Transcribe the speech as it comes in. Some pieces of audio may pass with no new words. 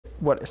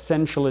what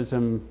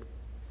essentialism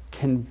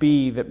can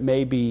be that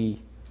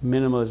maybe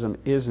minimalism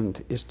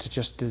isn't, is to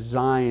just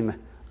design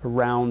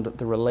around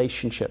the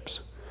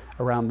relationships,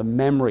 around the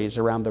memories,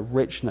 around the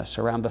richness,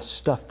 around the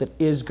stuff that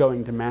is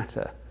going to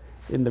matter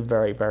in the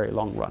very, very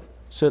long run.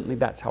 Certainly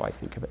that's how I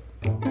think of it.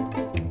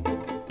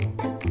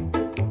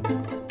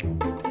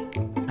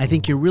 I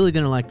think you're really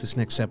going to like this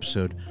next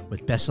episode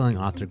with best-selling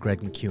author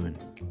Greg McKeown.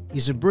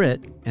 He's a Brit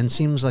and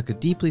seems like a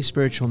deeply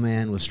spiritual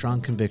man with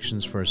strong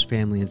convictions for his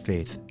family and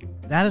faith.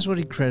 That is what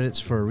he credits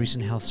for a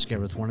recent health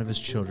scare with one of his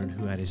children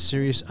who had a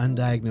serious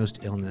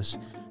undiagnosed illness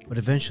but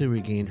eventually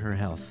regained her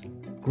health.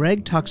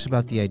 Greg talks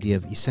about the idea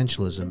of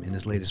essentialism in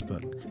his latest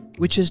book,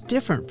 which is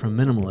different from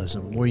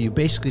minimalism, where you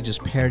basically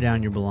just pare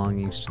down your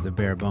belongings to the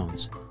bare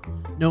bones.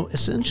 No,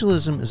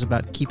 essentialism is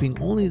about keeping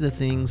only the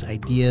things,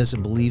 ideas,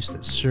 and beliefs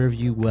that serve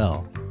you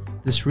well.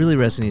 This really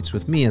resonates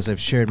with me as I've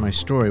shared my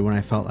story when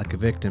I felt like a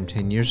victim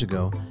 10 years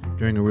ago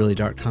during a really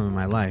dark time in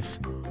my life.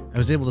 I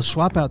was able to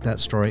swap out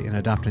that story and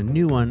adopt a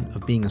new one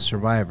of being a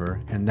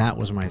survivor, and that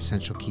was my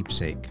essential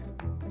keepsake.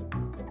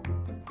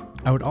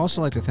 I would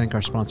also like to thank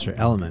our sponsor,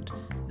 LMNT.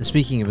 And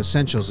speaking of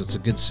essentials, it's a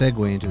good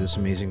segue into this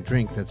amazing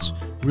drink that's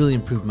really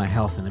improved my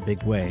health in a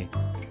big way.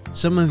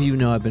 Some of you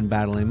know I've been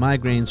battling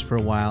migraines for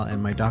a while,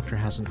 and my doctor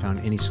hasn't found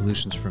any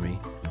solutions for me.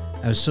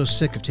 I was so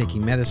sick of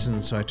taking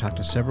medicine, so I talked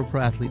to several pro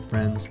athlete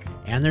friends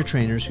and their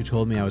trainers who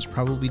told me I was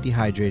probably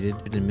dehydrated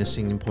and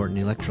missing important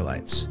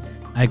electrolytes.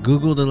 I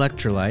Googled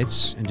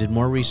electrolytes and did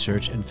more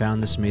research and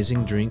found this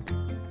amazing drink,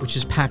 which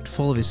is packed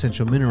full of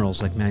essential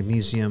minerals like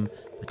magnesium,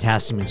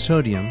 potassium, and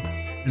sodium.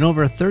 And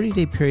over a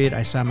 30-day period,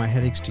 I saw my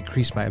headaches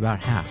decrease by about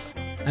half.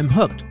 I'm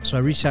hooked, so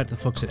I reached out to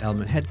the folks at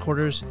LMNT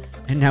headquarters,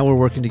 and now we're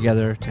working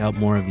together to help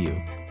more of you.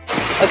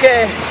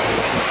 Okay,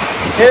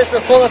 here's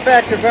the full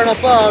effect of vernal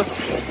falls.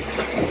 You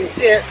can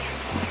see it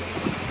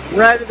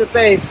right at the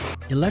base.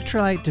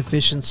 Electrolyte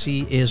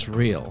deficiency is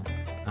real.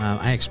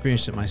 I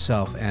experienced it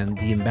myself, and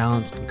the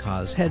imbalance can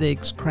cause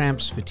headaches,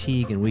 cramps,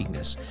 fatigue, and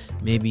weakness.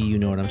 Maybe you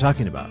know what I'm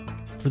talking about.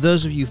 For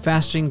those of you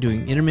fasting,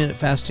 doing intermittent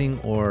fasting,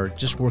 or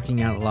just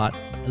working out a lot,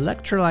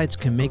 electrolytes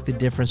can make the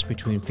difference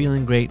between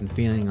feeling great and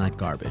feeling like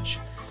garbage.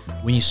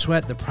 When you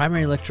sweat, the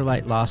primary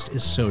electrolyte lost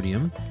is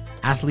sodium.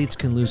 Athletes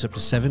can lose up to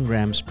 7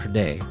 grams per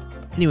day.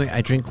 Anyway,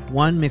 I drink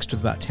one mixed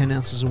with about 10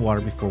 ounces of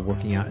water before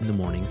working out in the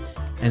morning,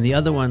 and the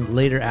other one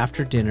later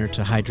after dinner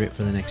to hydrate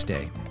for the next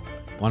day.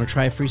 Want to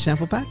try a free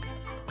sample pack?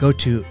 Go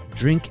to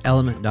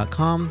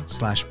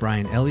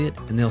drinklmnt.com/Bryan Elliott,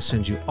 and they'll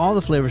send you all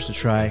the flavors to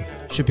try.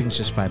 Shipping is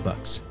just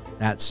 $5.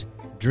 That's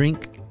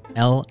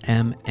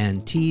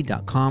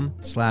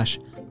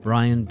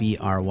drinklmnt.com/Bryan,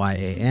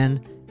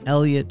 B-R-Y-A-N,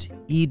 Elliott,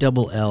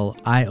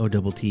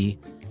 E-L-L-I-O-T-T,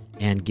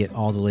 and get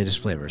all the latest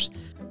flavors.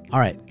 All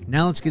right,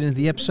 now let's get into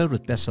the episode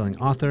with best-selling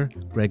author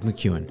Greg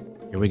McKeown.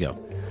 Here we go.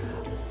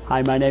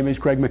 Hi, my name is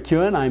Greg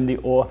McKeown. I'm the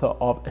author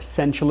of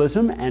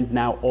Essentialism and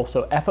now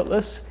also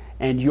Effortless,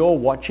 and you're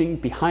watching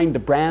Behind the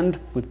Brand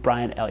with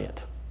Bryan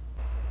Elliott.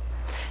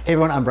 Hey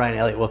everyone, I'm Bryan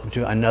Elliott. Welcome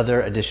to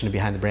another edition of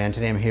Behind the Brand.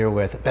 Today I'm here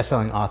with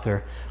best-selling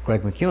author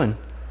Greg McKeown.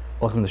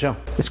 Welcome to the show.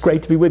 It's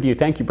great to be with you.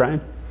 Thank you,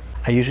 Bryan.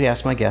 I usually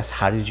ask my guests,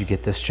 how did you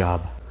get this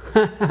job?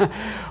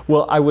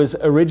 Well, I was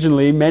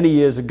originally, many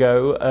years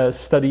ago,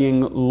 studying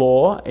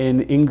law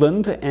in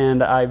England,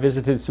 and I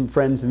visited some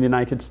friends in the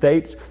United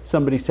States.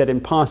 Somebody said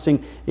in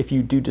passing, if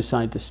you do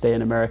decide to stay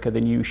in America,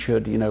 then you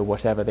should,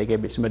 whatever. They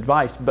gave me some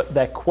advice. But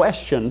their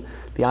question,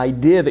 the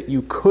idea that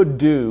you could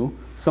do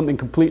something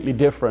completely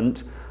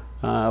different,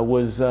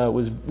 was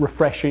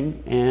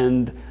refreshing,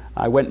 and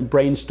I went and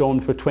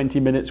brainstormed for 20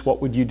 minutes,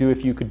 what would you do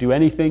if you could do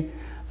anything?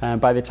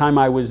 By the time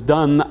I was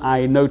done,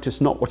 I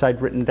noticed not what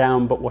I'd written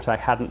down, but what I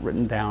hadn't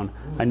written down.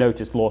 I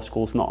noticed law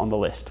school's not on the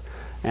list.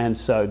 And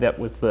so that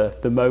was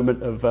the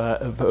moment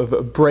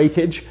of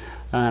breakage.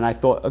 And I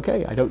thought,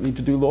 okay, I don't need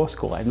to do law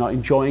school. I'm not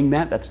enjoying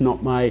that. That's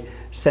not my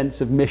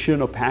sense of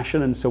mission or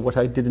passion. And so what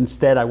I did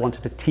instead, I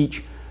wanted to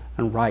teach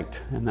and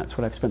write. And that's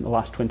what I've spent the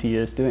last 20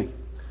 years doing.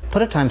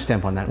 Put a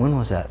timestamp on that. When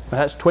was that?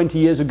 That's 20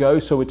 years ago.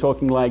 So we're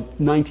talking like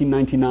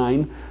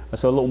 1999.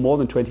 So a little more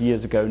than 20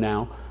 years ago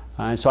now.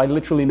 So I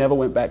literally never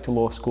went back to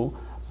law school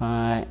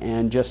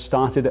and just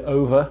started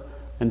over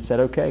and said,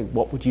 okay,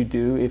 what would you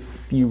do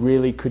if you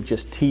really could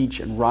just teach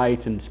and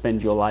write and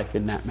spend your life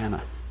in that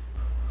manner?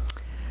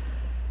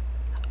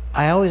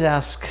 I always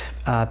ask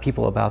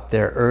people about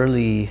their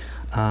early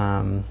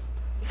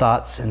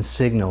thoughts and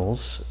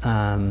signals.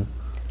 What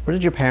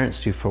did your parents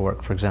do for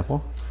work, for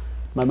example?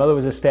 My mother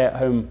was a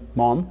stay-at-home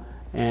mom,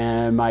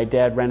 and my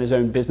dad ran his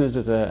own business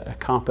as a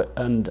carpet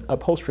and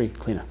upholstery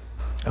cleaner.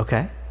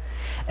 Okay.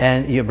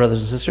 And your brothers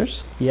and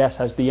sisters? Yes,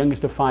 I was the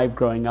youngest of 5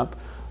 growing up,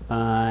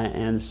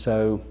 and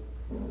so,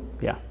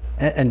 yeah.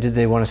 And did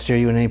they want to steer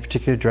you in any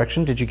particular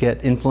direction? Did you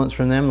get influence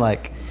from them,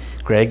 like,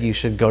 Greg, you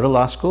should go to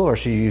law school, or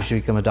you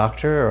should become a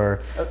doctor,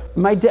 or?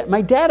 My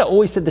dad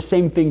always said the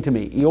same thing to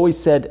me. He always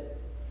said,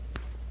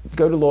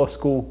 go to law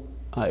school,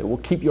 it will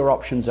keep your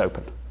options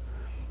open.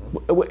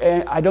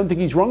 I don't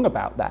think he's wrong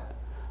about that.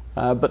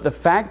 But the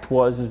fact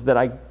is that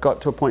I got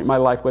to a point in my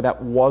life where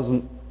that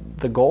wasn't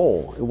the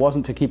goal. It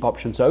wasn't to keep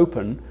options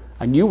open.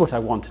 I knew what I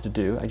wanted to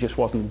do, I just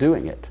wasn't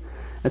doing it.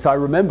 And so I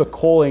remember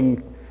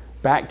calling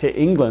back to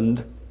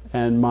England,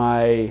 and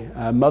my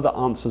mother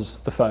answers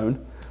the phone,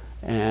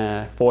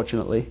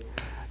 fortunately.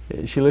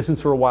 She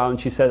listens for a while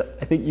and she said,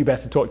 I think you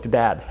better talk to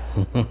Dad.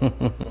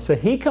 So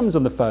he comes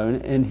on the phone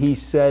and he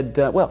said,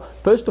 well,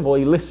 first of all,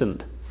 he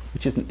listened,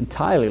 which isn't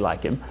entirely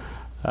like him.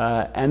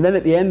 And then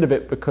at the end of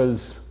it,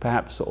 because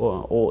perhaps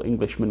all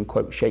Englishmen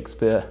quote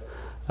Shakespeare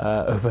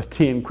over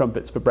tea and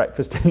crumpets for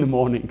breakfast in the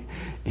morning,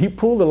 he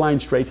pulled the line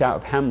straight out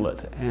of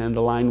Hamlet, and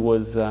the line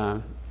was,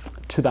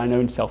 to thine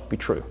own self be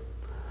true.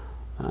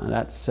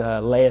 That's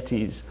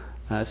Laertes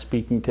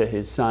speaking to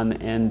his son,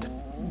 and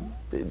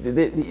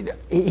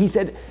he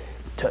said,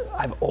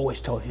 I've always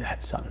told you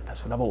that, son.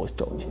 That's what I've always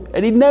told you.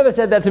 And he'd never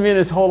said that to me in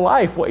his whole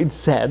life. What he'd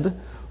said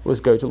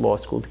was go to law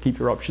school to keep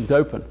your options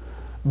open.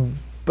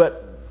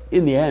 But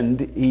in the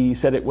end, he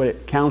said it when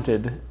it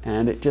counted,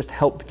 and it just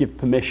helped give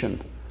permission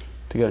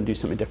to go and do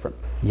something different.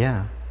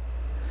 Yeah.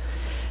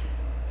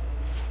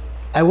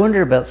 I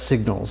wonder about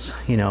signals,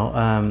 you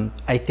know.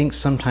 I think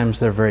sometimes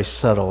they're very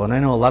subtle, and I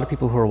know a lot of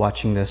people who are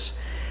watching this,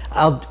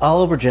 I'll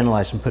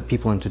overgeneralize and put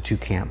people into two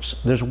camps.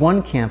 There's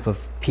one camp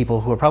of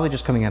people who are probably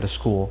just coming out of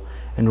school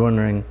and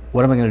wondering,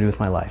 what am I going to do with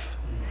my life?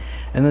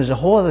 And there's a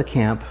whole other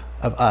camp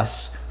of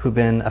us who've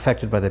been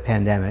affected by the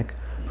pandemic,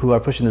 who are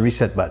pushing the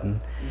reset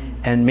button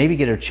and maybe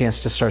get a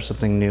chance to start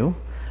something new.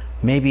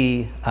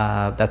 Maybe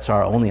that's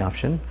our only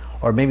option,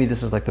 or maybe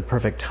this is like the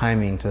perfect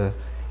timing to,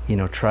 you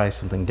know, try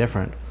something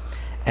different.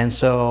 And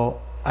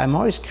so I'm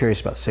always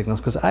curious about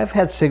signals, because I've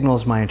had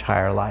signals my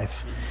entire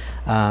life.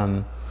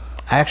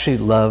 I actually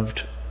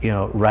loved, you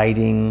know,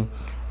 writing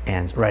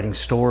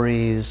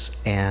stories,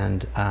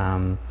 and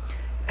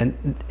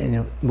you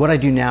know, what I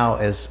do now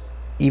is,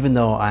 even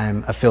though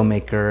I'm a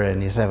filmmaker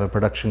and yes, I have a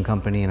production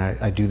company and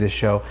I do this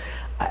show,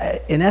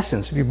 in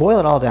essence, if you boil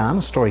it all down, I'm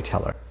a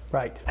storyteller.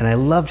 Right. And I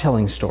love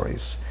telling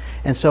stories.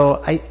 And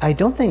so I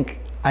don't think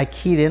I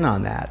keyed in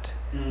on that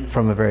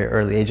from a very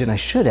early age, and I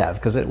should have,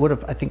 because it would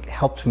have, I think,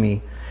 helped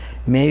me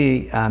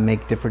maybe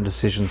make different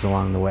decisions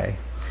along the way.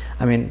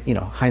 I mean, you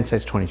know,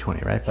 hindsight's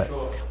 20/20, right? But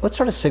sure. What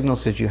sort of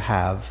signals did you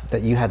have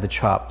that you had the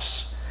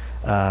chops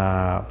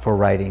for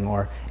writing,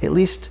 or at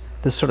least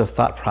this sort of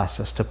thought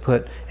process to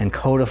put and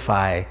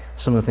codify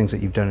some of the things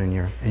that you've done in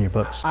your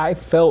books? I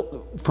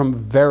felt from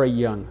very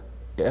young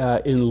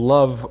in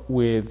love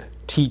with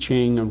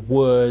teaching and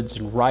words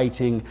and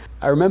writing.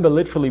 I remember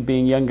literally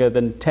being younger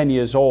than 10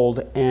 years old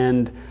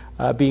and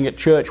being at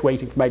church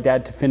waiting for my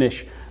dad to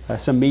finish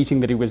some meeting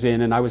that he was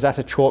in, and I was at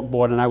a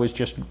chalkboard and I was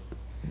just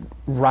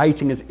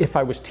writing as if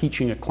I was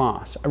teaching a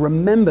class. I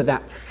remember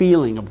that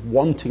feeling of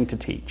wanting to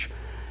teach.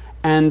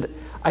 And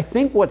I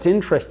think what's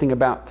interesting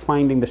about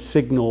finding the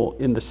signal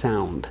in the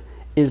sound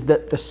is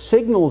that the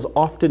signals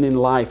often in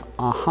life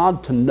are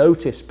hard to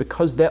notice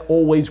because they're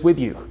always with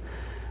you,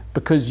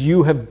 because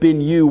you have been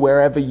you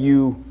wherever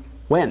you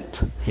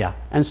went. Yeah.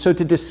 And so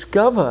to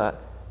discover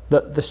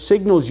that the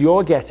signals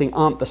you're getting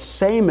aren't the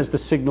same as the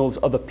signals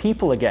other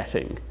people are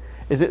getting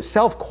is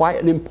itself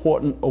quite an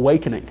important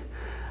awakening.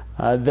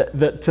 I know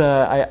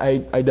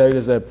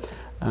there's a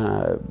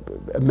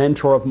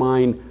mentor of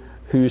mine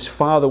whose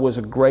father was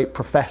a great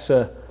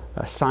professor,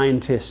 a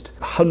scientist,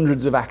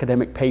 hundreds of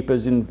academic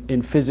papers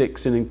in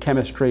physics and in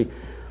chemistry.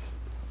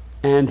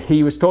 And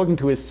he was talking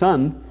to his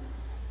son,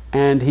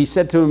 and he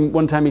said to him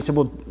one time, he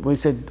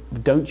said,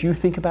 don't you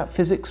think about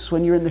physics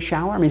when you're in the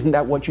shower? I mean, isn't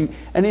that what you...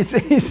 And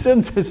his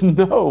son says,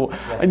 no,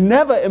 yeah. I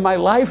never in my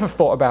life have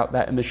thought about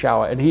that in the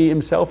shower. And he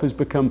himself has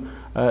become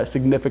a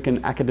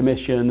significant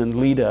academician and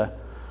leader,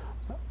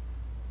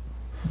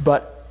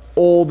 but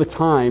all the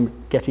time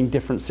getting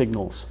different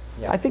signals.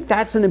 Yeah. I think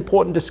that's an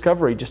important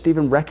discovery, just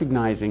even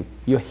recognizing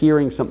you're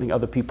hearing something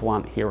other people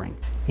aren't hearing.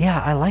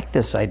 Yeah, I like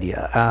this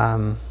idea.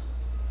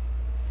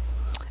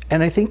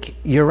 And I think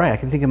you're right. I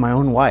can think of my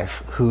own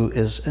wife, who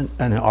is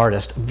an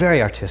artist,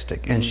 very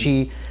artistic, and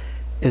she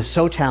is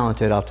so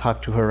talented. I'll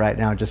talk to her right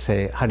now and just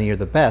say, honey, you're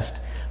the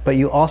best. But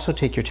you also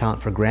take your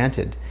talent for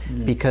granted,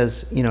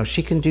 because, you know,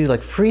 she can do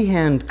like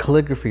freehand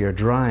calligraphy or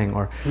drawing,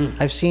 or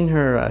I've seen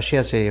her, she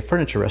has a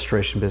furniture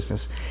restoration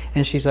business,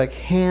 and she's like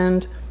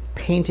hand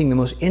painting the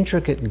most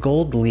intricate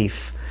gold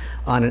leaf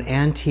on an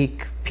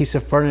antique piece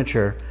of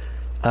furniture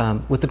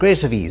with the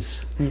greatest of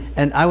ease.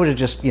 And I would have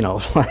just, you know,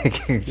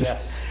 like, just...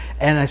 Yes.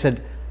 And I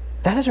said,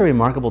 that is a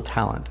remarkable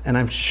talent, and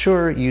I'm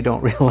sure you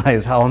don't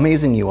realize how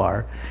amazing you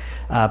are,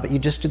 but you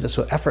just do this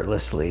so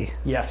effortlessly.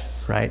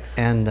 Yes. Right?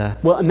 And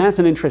well, and that's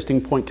an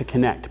interesting point to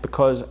connect,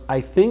 because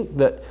I think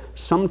that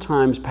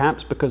sometimes,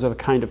 perhaps because of a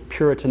kind of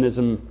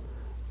Puritanism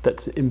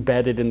that's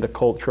embedded in the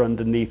culture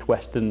underneath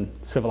Western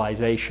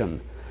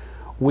civilization,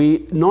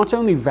 we not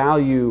only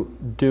value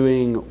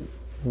doing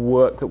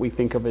work that we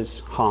think of as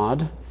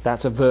hard,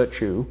 that's a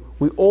virtue,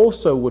 we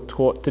also were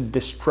taught to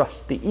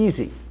distrust the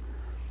easy.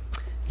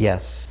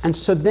 Yes. And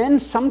so then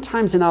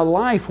sometimes in our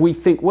life we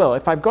think, well,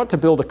 if I've got to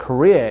build a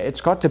career,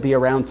 it's got to be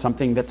around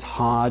something that's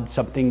hard,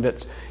 something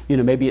that's,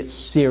 maybe it's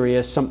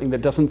serious, something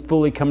that doesn't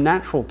fully come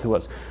natural to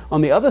us.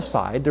 On the other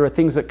side, there are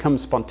things that come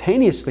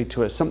spontaneously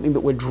to us, something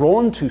that we're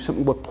drawn to,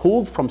 something we're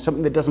pulled from,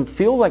 something that doesn't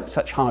feel like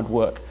such hard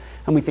work.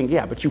 And we think,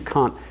 yeah, but you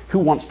can't, who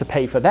wants to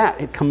pay for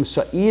that? It comes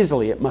so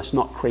easily, it must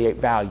not create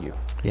value.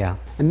 Yeah.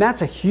 And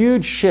that's a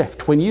huge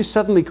shift when you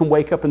suddenly can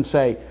wake up and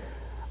say,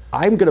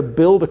 I'm going to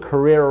build a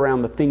career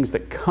around the things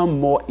that come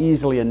more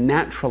easily and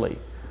naturally.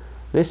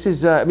 This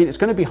is, it's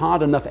going to be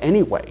hard enough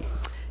anyway.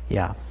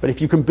 Yeah. But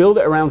if you can build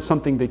it around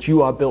something that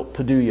you are built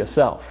to do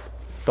yourself,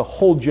 the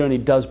whole journey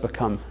does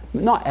become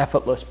not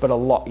effortless, but a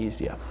lot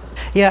easier.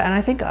 Yeah, and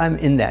I think I'm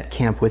in that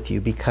camp with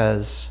you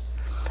because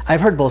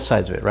I've heard both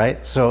sides of it,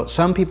 right? So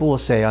some people will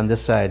say on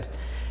this side,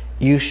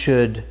 you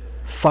should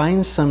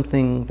find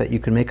something that you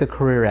can make a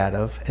career out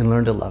of and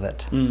learn to love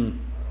it.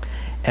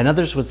 And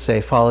others would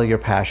say, follow your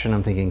passion.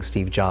 I'm thinking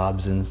Steve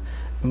Jobs and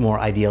more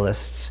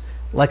idealists,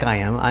 like I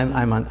am.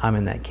 I'm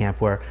in that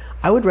camp where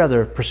I would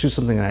rather pursue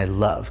something that I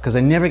love because I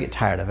never get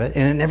tired of it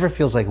and it never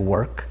feels like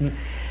work.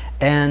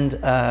 And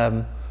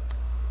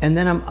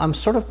then I'm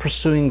sort of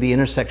pursuing the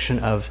intersection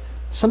of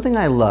something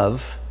I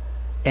love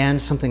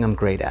and something I'm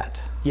great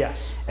at.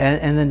 Yes.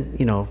 And then,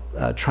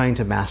 trying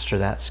to master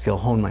that skill,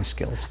 hone my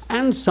skills.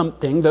 And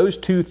something, those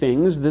two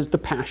things, there's the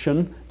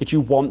passion that you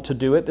want to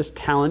do it, there's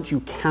talent, you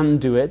can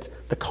do it,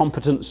 the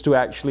competence to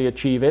actually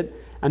achieve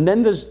it, and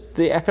then there's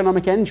the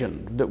economic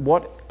engine, that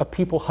what are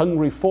people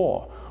hungry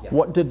for? Yeah.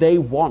 What do they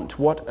want?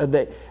 What are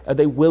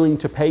they willing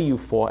to pay you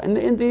for? And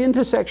the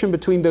intersection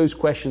between those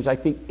questions, I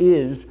think,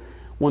 is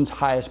one's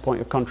highest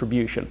point of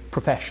contribution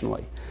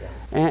professionally.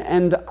 Yeah.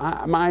 And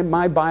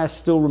my bias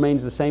still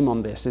remains the same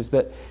on this, is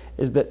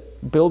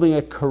that building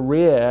a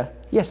career,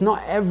 yes,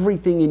 not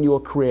everything in your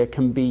career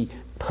can be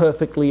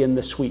perfectly in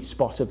the sweet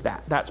spot of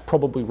that. That's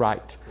probably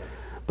right.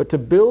 But to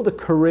build a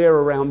career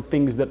around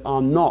things that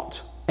are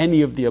not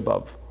any of the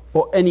above,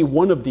 or any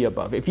one of the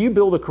above. If you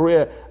build a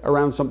career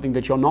around something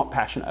that you're not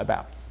passionate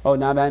about,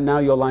 now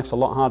your life's a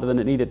lot harder than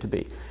it needed to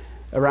be.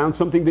 Around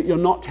something that you're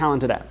not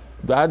talented at,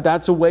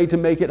 that's a way to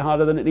make it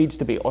harder than it needs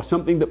to be. Or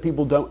something that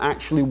people don't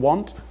actually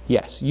want,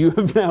 yes, you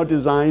have now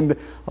designed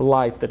a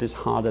life that is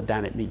harder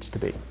than it needs to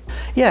be.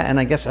 Yeah, and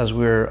I guess as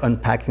we're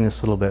unpacking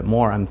this a little bit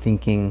more, I'm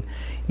thinking,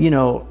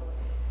 it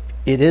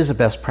is a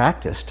best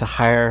practice to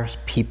hire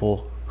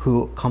people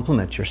who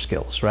complement your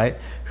skills, right?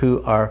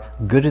 Who are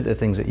good at the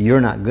things that you're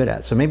not good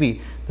at. So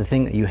maybe the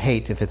thing that you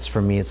hate, if it's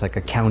for me, it's like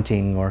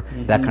accounting or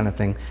that kind of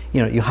thing.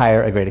 You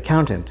hire a great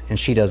accountant and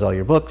she does all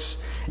your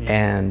books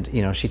and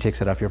she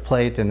takes it off your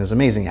plate and is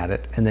amazing at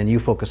it. And then you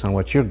focus on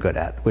what you're good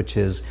at, which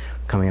is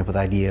coming up with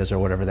ideas or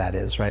whatever that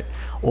is, right?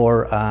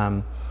 Or,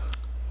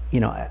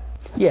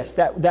 Yes,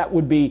 that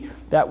would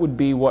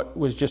be what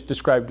was just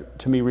described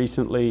to me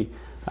recently.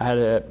 I had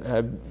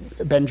a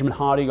Benjamin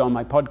Hardy on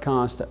my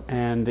podcast,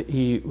 and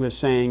he was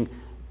saying,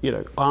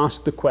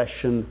 ask the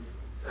question,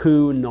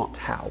 who, not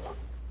how.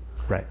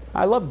 Right.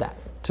 I love that.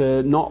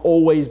 To not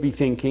always be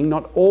thinking,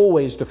 not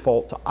always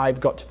default to, I've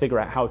got to figure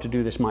out how to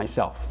do this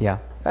myself. Yeah.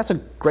 That's a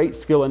great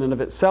skill in and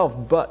of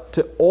itself, but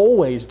to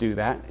always do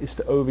that is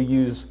to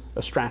overuse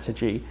a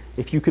strategy.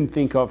 If you can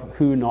think of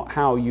who, not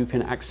how, you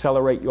can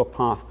accelerate your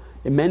path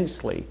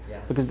immensely,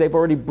 because they've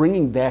already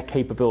bringing their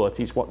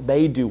capabilities, what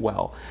they do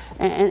well.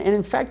 And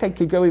in fact, I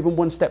could go even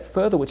one step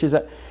further, which is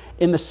that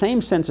in the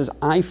same sense as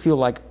I feel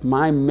like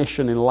my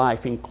mission in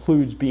life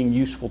includes being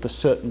useful to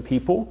certain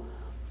people,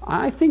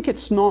 I think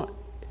it's not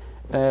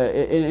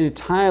an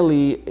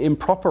entirely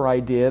improper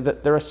idea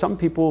that there are some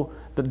people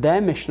that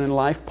their mission in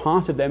life,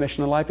 part of their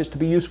mission in life is to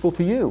be useful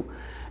to you.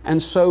 And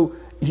so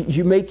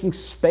you're making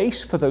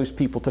space for those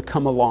people to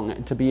come along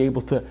and to be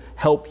able to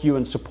help you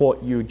and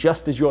support you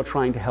just as you're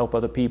trying to help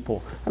other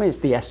people. I mean, it's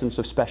the essence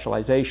of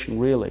specialization,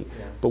 really.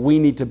 Yeah. But we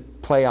need to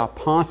play our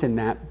part in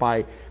that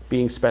by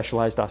being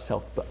specialized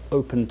ourselves, but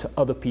open to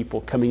other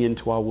people coming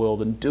into our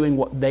world and doing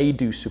what they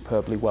do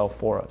superbly well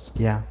for us.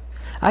 Yeah,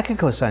 I can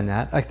co-sign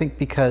that. I think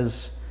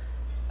because,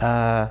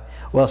 so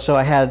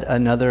I had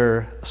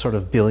another sort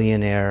of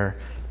billionaire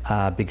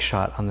big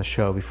shot on the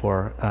show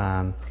before.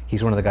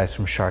 He's one of the guys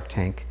from Shark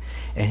Tank.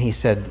 And he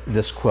said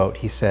this quote,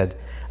 he said,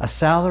 "A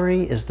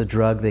salary is the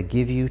drug they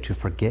give you to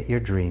forget your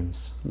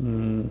dreams."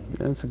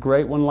 That's a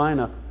great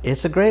one-liner.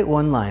 It's a great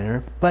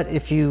one-liner, but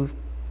if you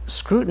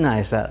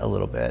scrutinize that a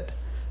little bit,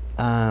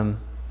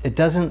 it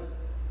doesn't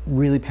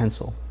really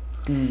pencil.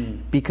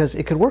 Because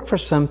it could work for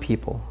some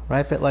people,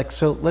 right? But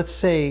so let's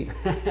say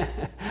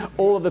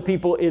all of the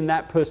people in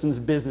that person's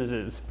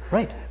businesses,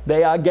 right?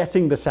 They are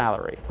getting the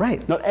salary,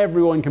 right? Not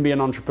everyone can be an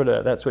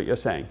entrepreneur. That's what you're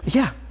saying.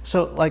 Yeah.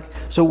 So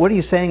what are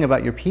you saying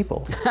about your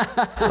people,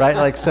 right?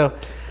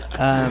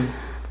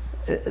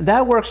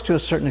 That works to a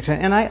certain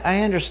extent, and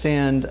I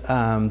understand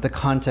the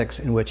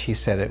context in which he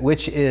said it,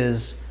 which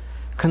is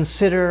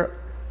consider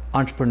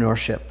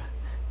entrepreneurship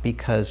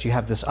because you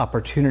have this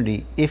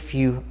opportunity if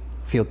you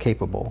feel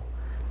capable.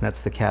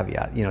 That's the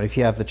caveat. If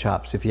you have the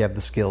chops, if you have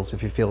the skills,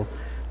 if you feel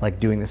like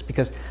doing this,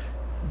 because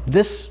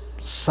this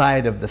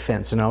side of the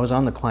fence, and I was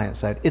on the client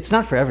side. It's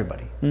not for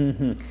everybody.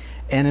 And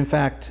in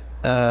fact,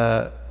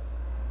 I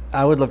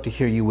would love to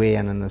hear you weigh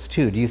in on this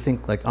too. Do you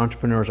think like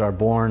entrepreneurs are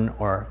born,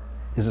 or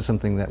is it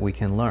something that we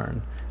can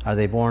learn? Are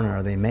they born or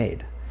are they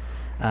made?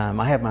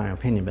 I have my own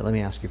opinion, but let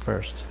me ask you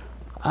first.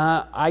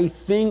 I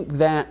think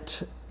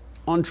that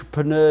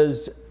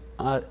entrepreneurs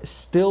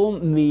still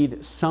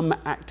need some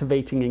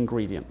activating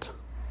ingredient.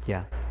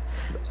 Yeah.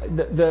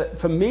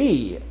 For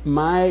me,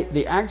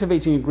 the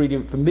activating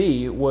ingredient for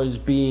me was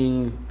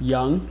being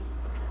young,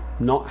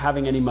 not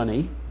having any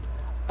money,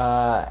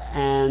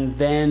 and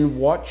then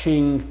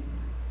watching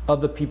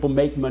other people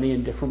make money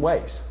in different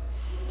ways.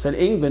 So in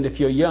England, if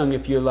you're young,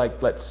 if you're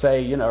like, let's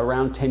say, you know,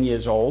 around 10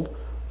 years old,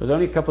 there's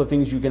only a couple of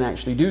things you can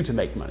actually do to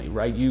make money,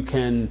 right? You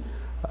can,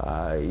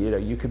 you know,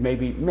 you could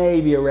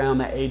maybe around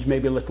that age,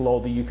 maybe a little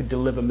older, you could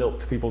deliver milk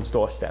to people's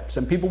doorsteps,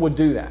 and people would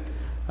do that.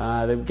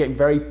 They were getting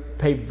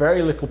paid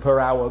very little per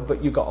hour,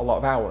 but you got a lot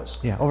of hours.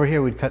 Yeah, over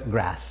here we'd cut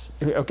grass.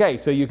 Okay,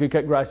 so you could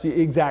cut grass,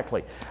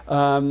 exactly.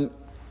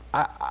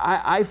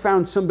 I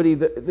found somebody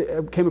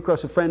that came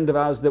across a friend of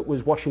ours that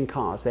was washing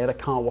cars. They had a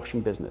car washing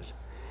business.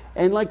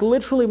 And like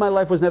literally my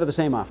life was never the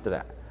same after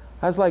that.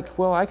 I was like,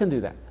 well, I can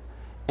do that.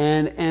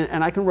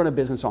 And I can run a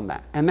business on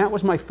that. And that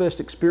was my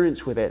first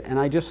experience with it. And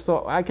I just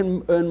thought I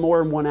can earn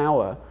more in 1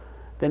 hour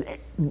than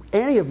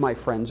any of my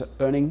friends are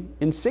earning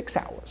in 6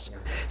 hours.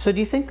 So do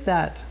you think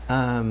that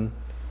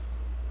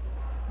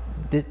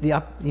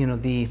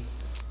the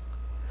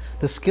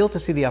skill to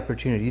see the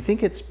opportunity, do you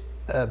think it's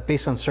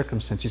based on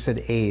circumstance? You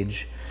said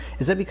age.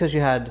 Is that because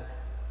you had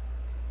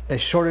a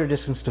shorter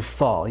distance to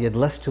fall, you had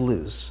less to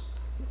lose,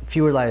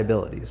 fewer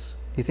liabilities?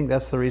 Do you think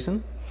that's the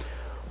reason?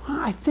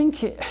 I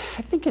think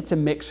it's a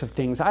mix of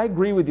things. I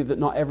agree with you that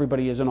not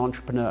everybody is an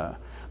entrepreneur,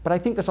 but I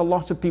think there's a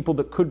lot of people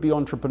that could be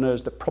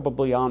entrepreneurs that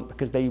probably aren't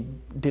because they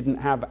didn't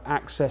have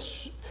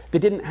access, they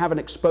didn't have an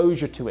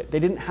exposure to it, they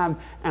didn't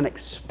have an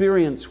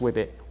experience with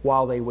it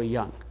while they were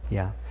young.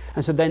 Yeah.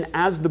 And so then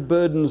as the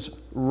burdens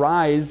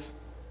rise,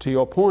 to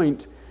your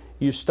point,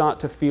 you start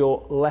to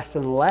feel less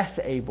and less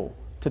able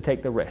to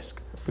take the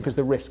risk because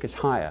the risk is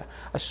higher.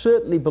 I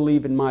certainly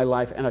believe in my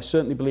life, and I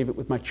certainly believe it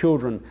with my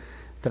children,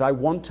 that I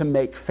want to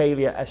make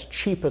failure as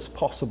cheap as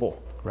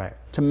possible, right,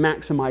 to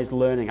maximize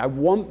learning. I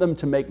want them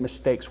to make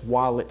mistakes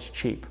while it's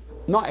cheap.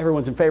 Not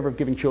everyone's in favor of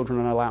giving children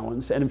an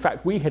allowance, and in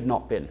fact we had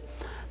not been.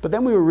 But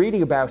then we were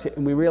reading about it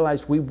and we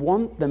realized we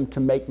want them to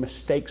make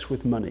mistakes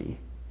with money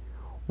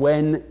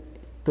when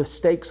the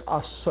stakes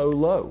are so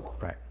low.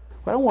 Right.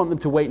 I don't want them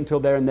to wait until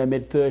they're in their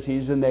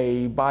mid-30s and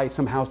they buy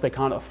some house they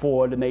can't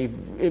afford and they've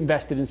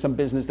invested in some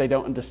business they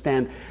don't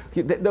understand.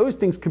 Those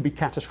things can be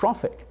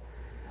catastrophic.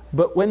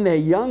 But when they're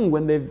young,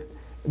 when they've,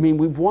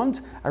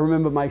 I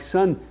remember my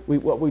son,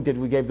 what we did,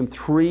 we gave them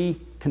 3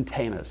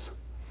 containers.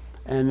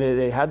 And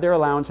they had their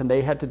allowance and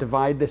they had to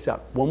divide this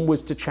up. One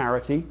was to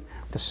charity,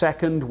 the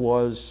second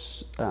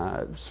was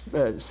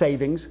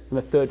savings, and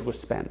the third was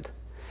spend.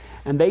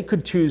 And they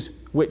could choose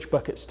which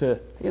buckets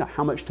to,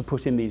 how much to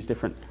put in these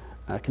different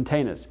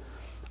containers.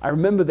 I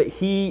remember that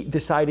he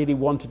decided he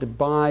wanted to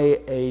buy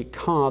a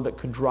car that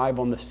could drive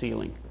on the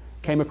ceiling.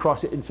 Came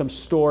across it in some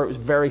store. It was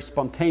very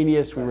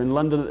spontaneous. We were in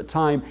London at the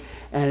time,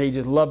 and he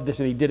just loved this,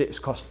 and he did it.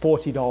 It cost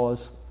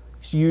 $40.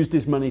 He used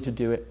his money to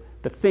do it.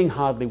 The thing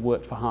hardly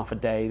worked for half a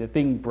day. The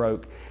thing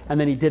broke, and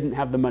then he didn't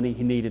have the money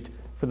he needed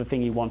for the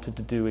thing he wanted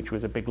to do, which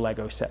was a big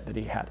Lego set that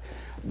he had.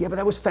 Yeah, but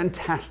that was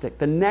fantastic.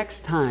 The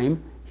next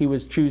time he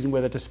was choosing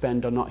whether to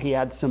spend or not, he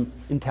had some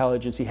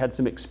intelligence, he had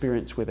some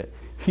experience with it.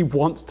 He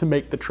wants to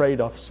make the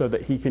trade-off so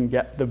that he can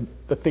get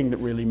the thing that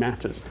really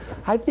matters.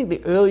 I think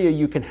the earlier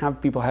you can have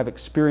people have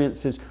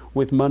experiences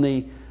with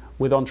money,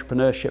 with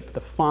entrepreneurship, the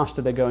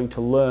faster they're going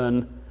to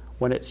learn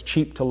when it's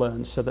cheap to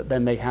learn, so that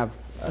then they have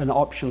an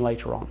option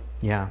later on.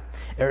 Yeah,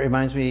 it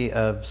reminds me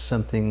of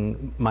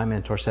something my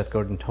mentor Seth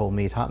Godin taught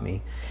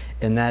me,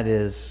 and that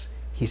is,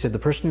 he said the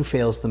person who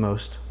fails the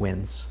most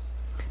wins.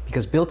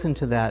 Because built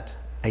into that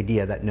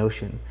idea, that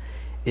notion,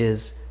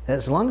 is that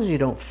as long as you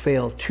don't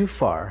fail too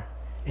far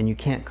and you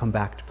can't come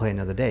back to play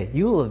another day,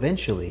 you will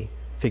eventually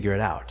figure it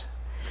out.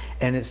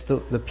 And it's the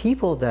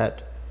people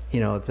that,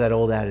 it's that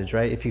old adage,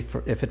 right? If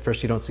at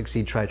first you don't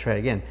succeed, try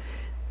again.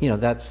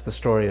 That's the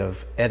story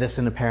of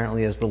Edison,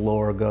 apparently, as the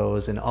lore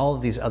goes, and all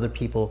of these other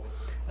people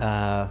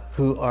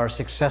who are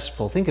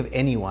successful. Think of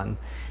anyone.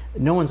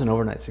 No one's an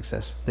overnight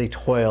success. They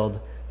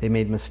toiled, they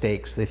made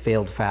mistakes, they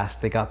failed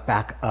fast, they got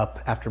back up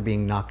after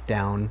being knocked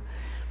down,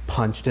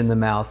 punched in the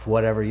mouth,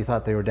 whatever. You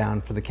thought they were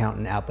down for the count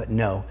and out, but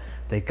no,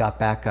 they got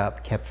back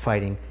up, kept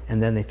fighting,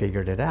 and then they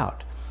figured it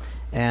out.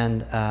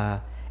 And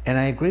I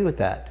agree with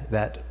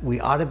that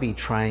we ought to be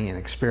trying and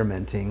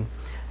experimenting.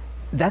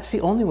 That's the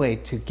only way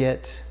to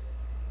get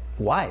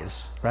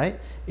wise, right?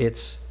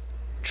 It's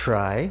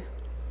try,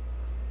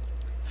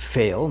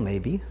 fail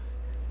maybe,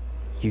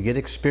 you get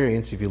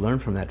experience if you learn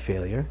from that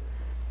failure.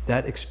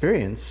 That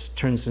experience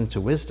turns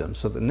into wisdom,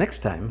 so the next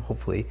time,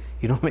 hopefully,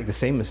 you don't make the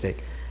same mistake.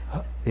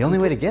 The only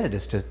way to get it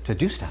is to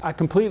do stuff. I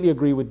completely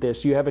agree with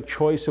this. You have a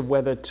choice of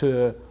whether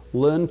to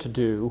learn to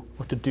do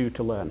or to do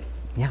to learn.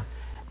 Yeah.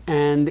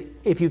 And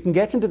if you can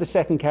get into the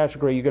second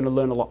category, you're going to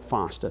learn a lot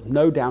faster.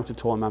 No doubt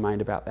at all in my mind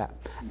about that.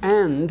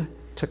 And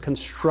to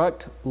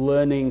construct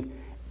learning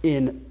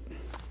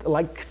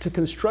to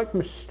construct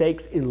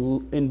mistakes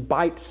in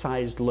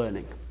bite-sized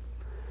learning.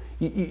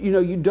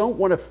 You don't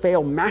want to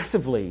fail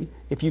massively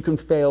if you can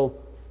fail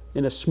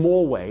in a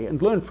small way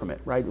and learn from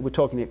it, right? We're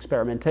talking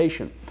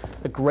experimentation.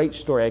 A great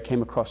story I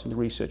came across in the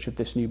research of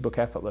this new book,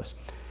 Effortless,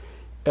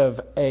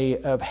 of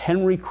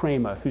Henry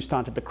Kramer, who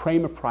started the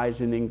Kramer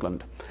Prize in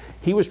England.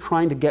 He was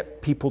trying to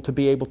get people to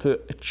be able to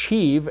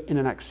achieve, in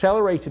an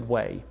accelerated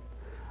way,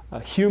 a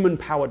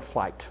human-powered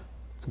flight.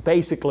 So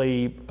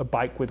basically, a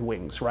bike with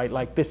wings, right?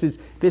 Like this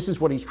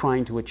is what he's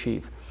trying to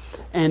achieve.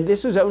 And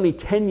this was only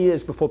 10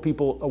 years before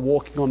people are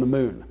walking on the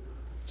moon.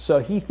 So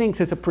he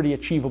thinks it's a pretty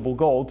achievable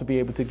goal to be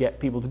able to get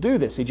people to do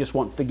this. He just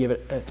wants to give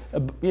it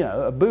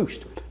a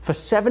boost. For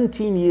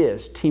 17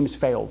 years, teams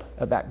failed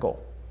at that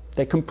goal.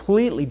 They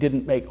completely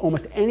didn't make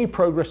almost any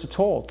progress at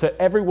all, to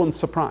everyone's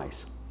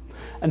surprise,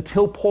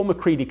 until Paul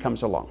McCready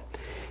comes along.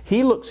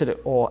 He looks at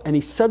it all and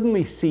he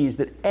suddenly sees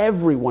that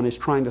everyone is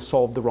trying to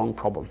solve the wrong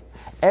problem.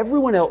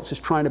 Everyone else is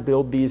trying to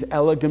build these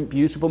elegant,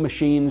 beautiful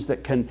machines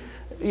that can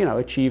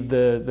achieve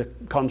the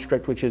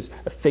construct, which is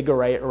a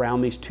figure eight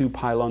around these two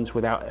pylons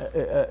without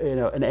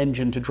an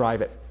engine to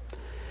drive it.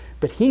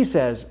 But he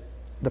says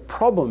the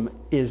problem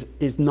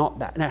is not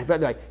that. Now, by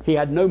the way, he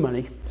had no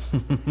money,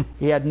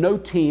 he had no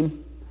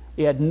team,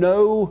 he had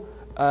no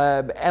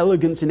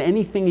elegance in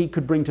anything he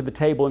could bring to the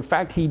table. In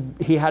fact,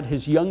 he had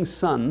his young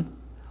son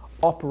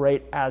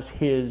operate as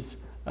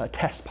his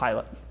test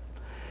pilot.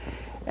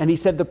 And he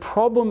said the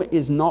problem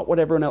is not what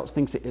everyone else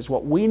thinks it is.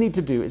 What we need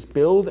to do is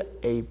build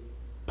a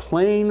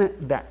plane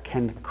that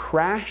can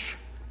crash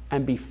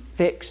and be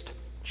fixed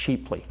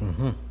cheaply.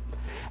 Mm-hmm.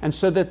 And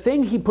so the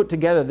thing he put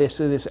together,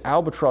 this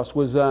albatross,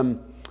 was the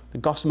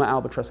Gossamer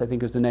albatross, I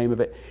think is the name of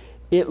it.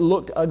 It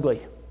looked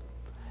ugly.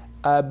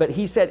 But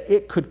he said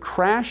it could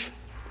crash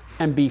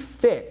and be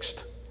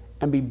fixed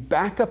and be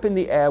back up in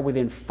the air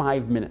within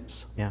 5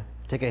 minutes. Yeah,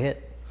 take a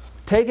hit.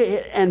 Take a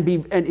hit and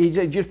he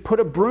said, just put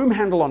a broom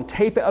handle on,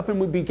 tape it up, and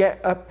we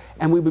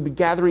would be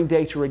gathering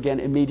data again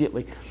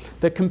immediately.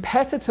 The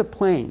competitor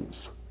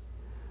planes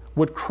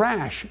would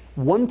crash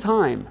one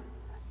time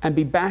and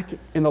be back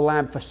in the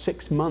lab for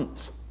 6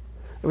 months.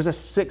 It was a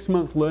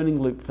 6-month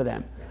learning loop for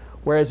them.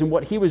 Whereas in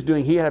what he was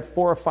doing, he had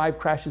 4 or 5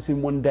 crashes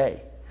in one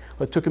day.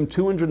 It took him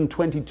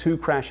 222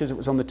 crashes. It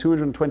was on the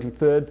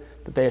 223rd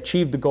that they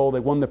achieved the goal. They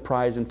won the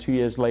prize, and 2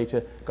 years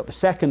later got the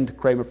second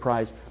Kramer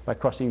Prize by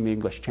crossing the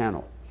English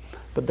Channel.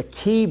 But the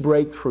key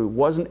breakthrough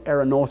wasn't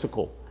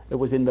aeronautical. It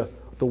was in the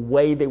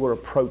way they were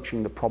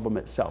approaching the problem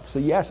itself. So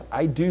yes,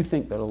 I do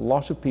think that a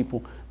lot of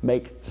people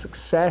make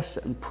success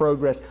and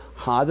progress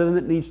harder than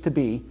it needs to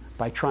be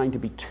by trying to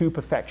be too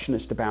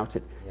perfectionist about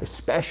it,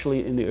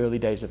 especially in the early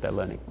days of their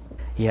learning.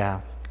 Yeah.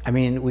 I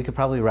mean, we could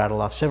probably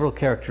rattle off several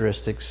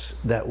characteristics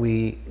that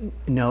we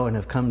know and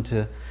have come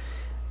to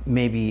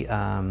maybe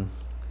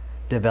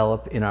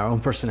develop in our own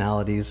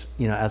personalities,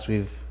 as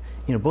we've,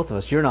 both of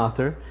us. You're an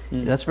author.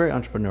 That's very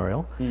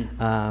entrepreneurial.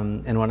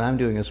 And what I'm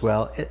doing as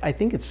well, I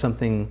think it's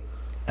something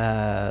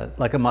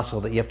like a muscle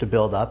that you have to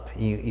build up.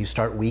 You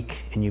start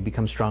weak and you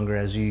become stronger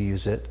as you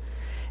use it.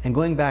 And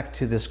going back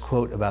to this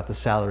quote about the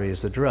salary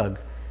as the drug,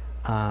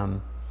 I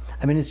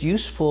mean, it's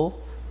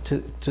useful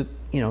to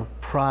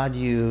prod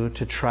you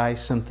to try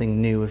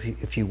something new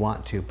if you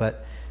want to,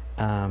 but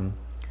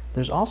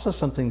there's also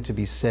something to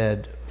be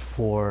said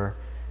for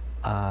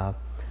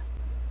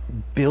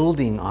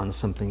building on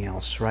something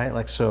else, right?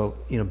 Like, so,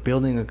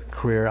 building a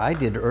career. I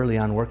did early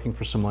on working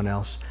for someone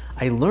else.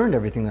 I learned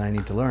everything that I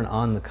need to learn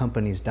on the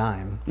company's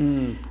dime,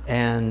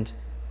 and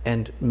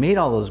made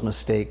all those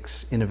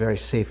mistakes in a very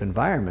safe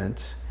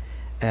environment,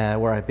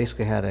 where I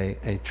basically had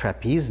a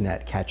trapeze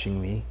net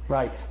catching me.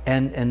 Right.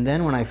 And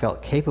then when I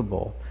felt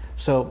capable,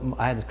 so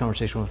I had this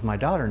conversation with my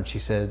daughter, and she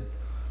said,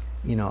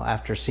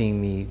 after seeing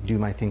me do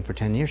my thing for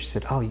 10 years, she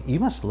said, "Oh, you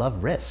must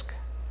love risk."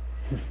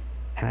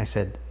 And I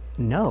said,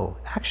 "No,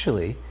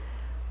 actually,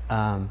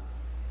 I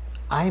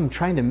am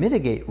trying to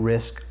mitigate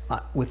risk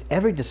with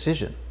every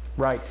decision."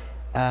 Right.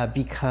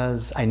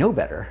 Because I know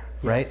better,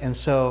 right? Yes. And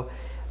so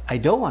I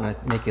don't want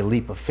to make a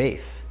leap of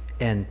faith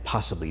and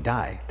possibly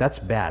die. That's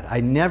bad.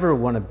 I never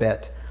want to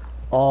bet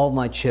all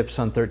my chips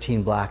on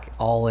 13 black,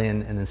 all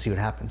in, and then see what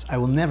happens. I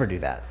will never do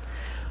that.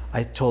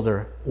 I told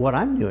her what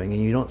I'm doing,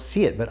 and you don't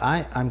see it, but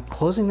I'm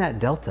closing that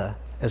delta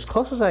as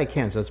close as I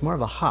can, so it's more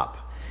of a hop.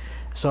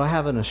 So I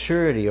have an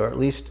assurity, or at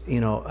least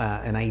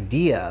an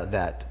idea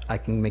that I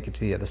can make it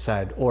to the other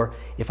side, or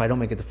if I don't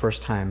make it the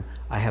first time,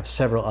 I have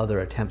several other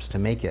attempts to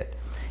make it.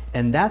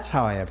 And that's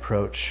how I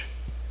approach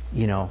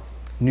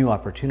new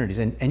opportunities,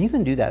 and you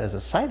can do that as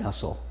a side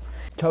hustle.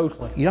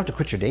 Totally. You don't have to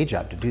quit your day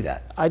job to do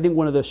that. I think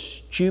one of the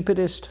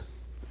stupidest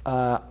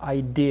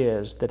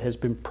ideas that has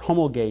been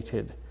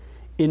promulgated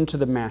into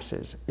the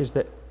masses is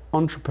that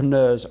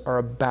entrepreneurs are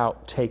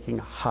about taking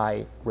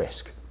high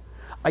risk.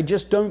 I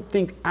just don't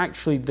think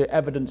actually the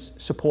evidence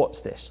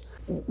supports this.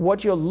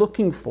 what you're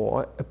looking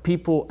for are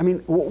people, I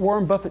mean,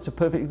 Warren Buffett's a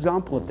perfect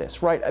example of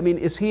this, right? I mean,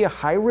 is he a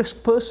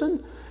high-risk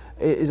person?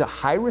 Is a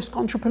high-risk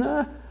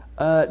entrepreneur?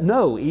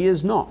 No, he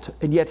is not.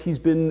 And yet he's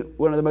been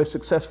one of the most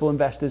successful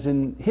investors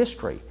in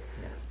history.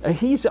 Yeah.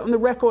 He's on the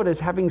record as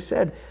having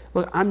said,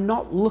 look, I'm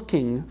not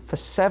looking for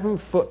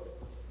 7-foot,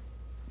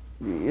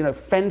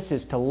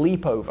 fences to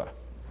leap over.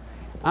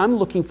 I'm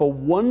looking for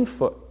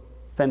 1-foot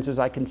fences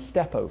I can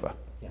step over.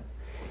 Yeah.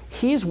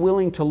 He's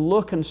willing to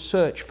look and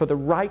search for the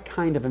right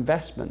kind of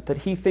investment that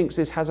he thinks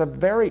it's an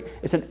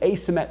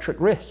asymmetric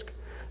risk.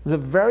 There's a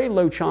very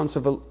low chance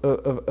of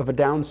a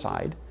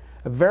downside,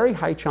 a very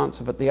high chance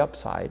of the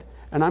upside,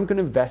 and I'm going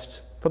to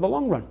invest for the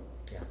long run.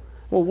 Yeah.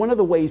 Well, one of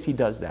the ways he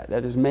does that,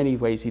 there's many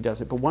ways he does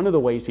it, but one of the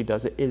ways he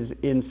does it is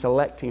in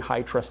selecting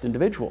high trust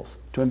individuals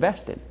to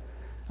invest in.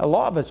 A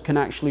lot of us can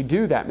actually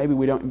do that. Maybe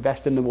we don't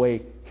invest in the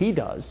way he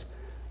does,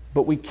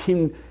 but we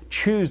can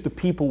choose the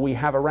people we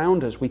have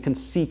around us. We can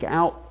seek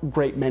out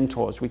great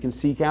mentors. We can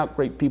seek out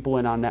great people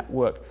in our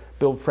network,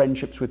 build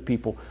friendships with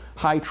people.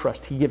 High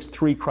trust, he gives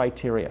 3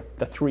 criteria,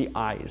 the 3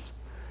 I's: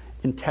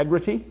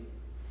 integrity,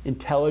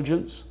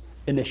 intelligence,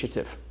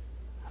 initiative.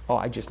 Oh,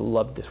 I just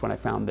loved this when I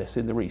found this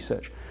in the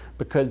research,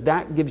 because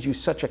that gives you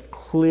such a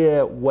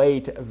clear way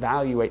to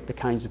evaluate the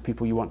kinds of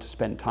people you want to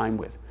spend time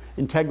with.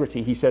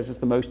 Integrity, he says, is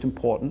the most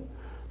important,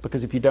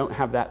 because if you don't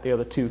have that, the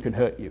other 2 can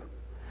hurt you.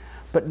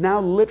 But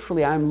now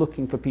literally I'm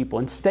looking for people,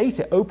 and state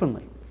it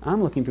openly,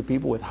 I'm looking for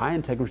people with high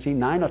integrity,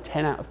 9 or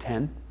 10 out of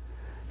 10.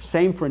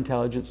 Same for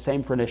intelligence,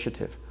 same for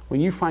initiative. When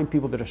you find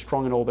people that are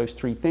strong in all those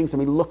 3 things, I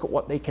mean, look at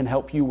what they can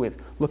help you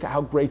with. Look at how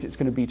great it's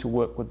going to be to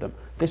work with them.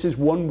 This is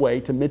one way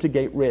to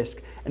mitigate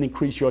risk and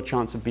increase your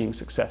chance of being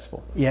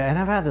successful. Yeah, and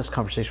I've had this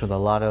conversation with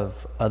a lot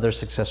of other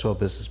successful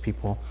business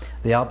people.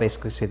 They all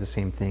basically say the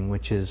same thing,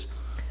 which is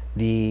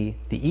the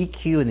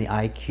EQ and the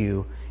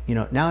IQ.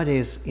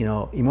 Nowadays,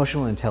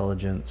 emotional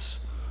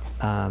intelligence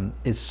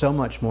is so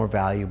much more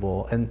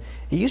valuable, and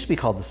it used to be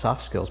called the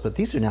soft skills, but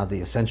these are now the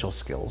essential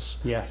skills.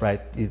 Yes.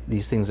 Right?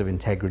 These things of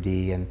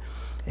integrity and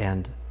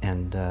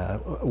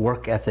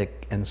work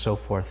ethic and so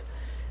forth,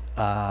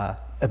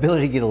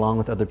 ability to get along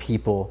with other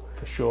people.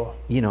 For sure.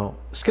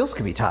 Skills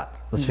can be taught.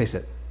 Let's face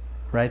it,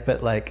 right?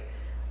 But like,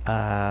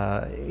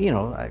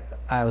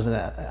 I was an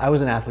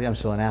athlete. I'm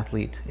still an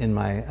athlete in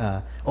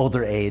my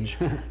older age.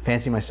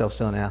 Fancy myself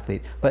still an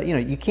athlete. But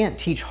you can't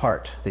teach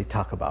heart. They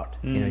talk about.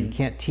 You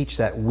can't teach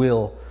that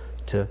will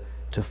to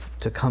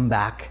come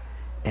back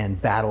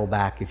and battle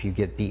back if you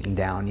get beaten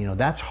down.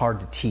 That's hard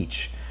to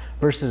teach.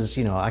 Versus,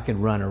 I could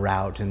run a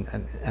route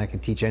and I can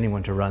teach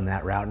anyone to run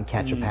that route and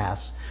catch a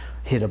pass,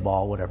 hit a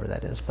ball, whatever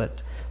that is.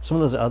 But some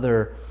of those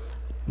other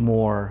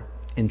more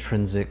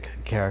intrinsic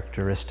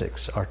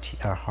characteristics are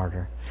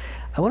harder.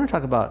 I want to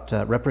talk about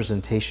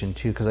representation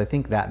too, because I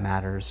think that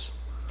matters.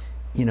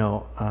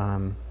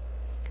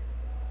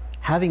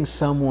 Having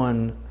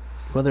someone,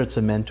 whether it's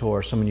a mentor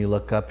or someone you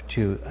look up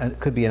to, it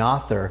could be an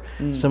author,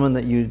 someone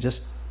that you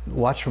just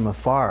watch from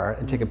afar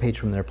and take a page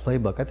from their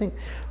playbook. I think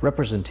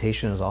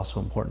representation is also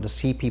important, to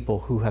see people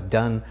who have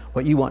done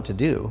what you want to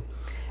do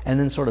and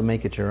then sort of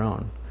make it your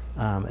own.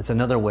 It's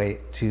another way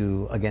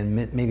to, again,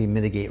 maybe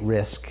mitigate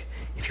risk.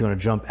 If you want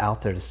to jump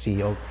out there to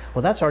see, oh,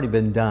 well, that's already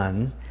been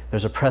done.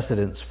 There's a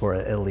precedence for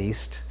it, at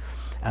least.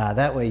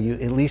 That way you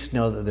at least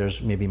know that there's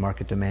maybe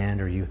market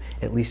demand, or you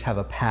at least have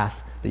a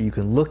path that you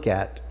can look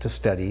at to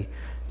study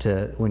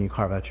to when you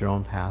carve out your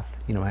own path.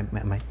 It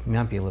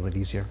might be a little bit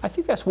easier. I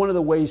think that's one of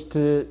the ways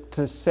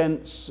to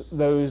sense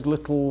those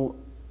little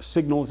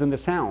signals in the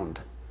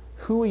sound.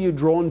 Who are you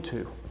drawn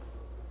to?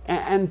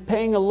 And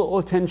paying a little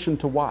attention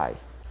to why.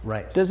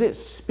 Right. Does it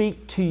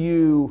speak to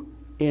you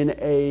in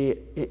a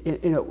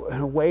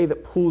way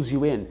that pulls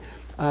you in?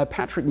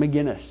 Patrick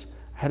McGinnis,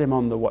 had him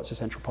on the What's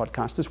Essential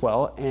podcast as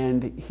well,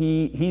 and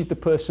he's the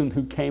person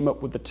who came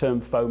up with the term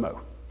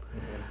FOMO.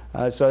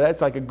 So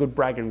that's like a good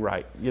bragging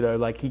right.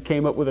 Like he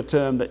came up with a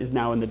term that is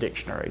now in the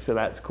dictionary, so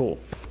that's cool.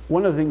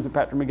 One of the things that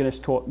Patrick McGinnis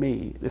taught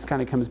me, this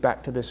kind of comes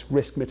back to this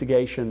risk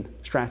mitigation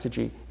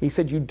strategy. He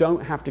said you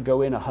don't have to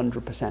go in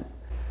 100%.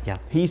 Yeah.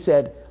 He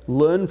said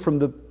learn from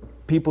the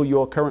people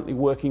you're currently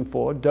working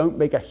for. Don't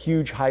make a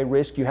huge high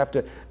risk. You have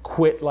to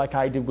quit like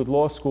I did with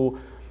law school.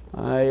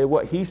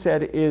 What he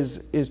said is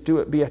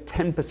be a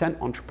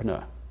 10%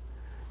 entrepreneur.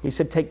 He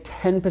said take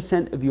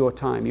 10% of your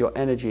time, your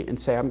energy, and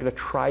say, I'm going to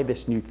try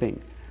this new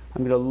thing.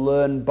 I'm going to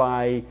learn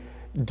by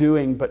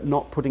doing, but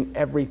not putting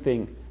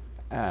everything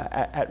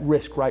at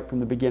risk right from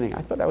the beginning.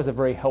 I thought that was a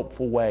very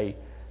helpful way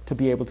to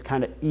be able to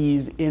kind of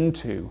ease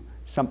into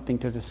something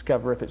to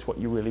discover if it's what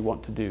you really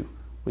want to do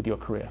with your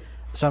career.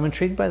 So I'm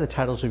intrigued by the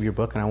titles of your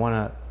book, and I want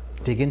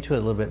to dig into it a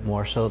little bit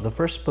more. So the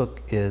first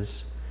book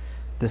is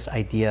this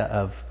idea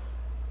of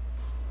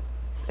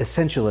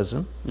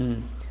essentialism,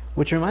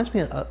 which reminds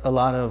me a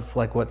lot of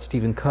like what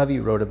Stephen Covey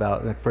wrote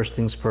about, like first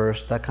things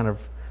first, that kind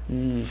of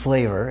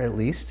flavor at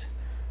least.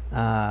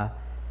 And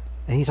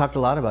he talked a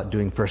lot about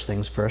doing first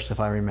things first,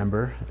 if I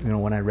remember,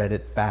 when I read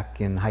it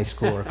back in high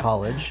school or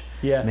college,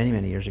 yes.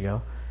 many years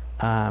ago.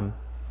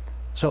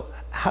 So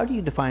how do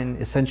you define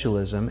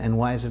essentialism, and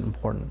why is it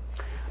important?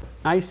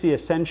 I see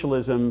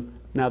essentialism,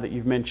 now that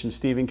you've mentioned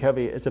Stephen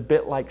Covey, as a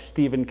bit like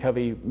Stephen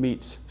Covey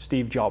meets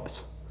Steve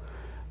Jobs.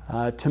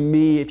 To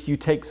me, if you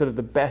take sort of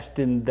the best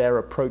in their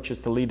approaches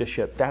to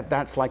leadership,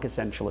 that's like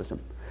essentialism.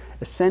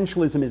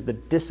 Essentialism is the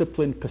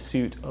disciplined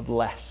pursuit of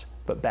less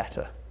but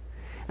better.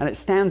 And it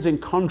stands in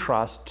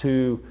contrast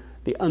to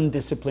the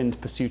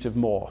undisciplined pursuit of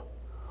more,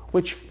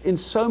 which in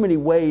so many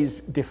ways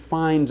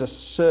defines a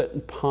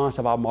certain part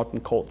of our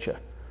modern culture,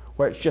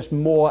 where it's just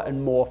more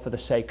and more for the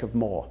sake of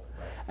more.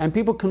 And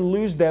people can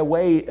lose their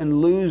way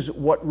and lose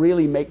what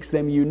really makes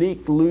them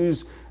unique,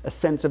 lose a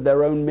sense of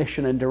their own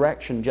mission and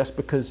direction just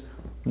because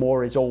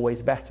more is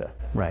always better.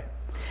 Right.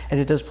 And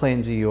it does play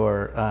into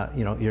your,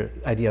 your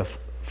idea of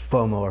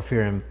FOMO, or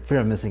fear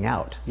of missing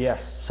out.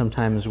 Yes.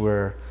 Sometimes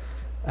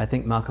I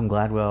think Malcolm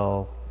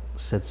Gladwell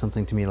said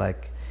something to me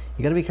like,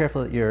 you got to be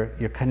careful that you're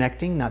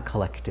connecting, not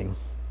collecting.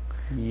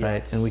 Yes.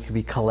 Right? And we could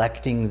be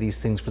collecting these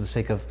things for the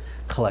sake of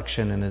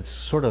collection, and it's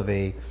sort of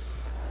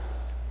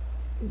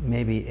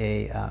maybe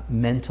a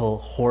mental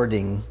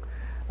hoarding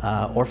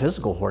or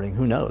physical hoarding.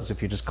 Who knows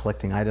if you're just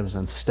collecting items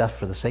and stuff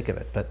for the sake of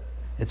it. But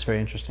it's very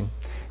interesting.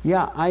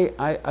 Yeah,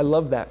 I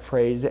love that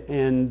phrase,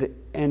 and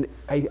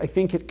I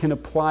think it can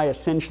apply,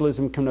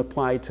 essentialism can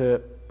apply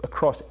to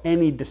across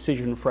any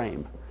decision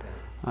frame.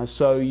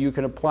 So you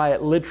can apply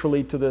it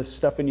literally to the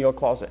stuff in your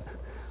closet.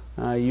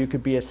 You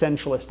could be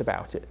essentialist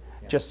about it,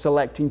 just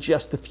selecting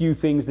just the few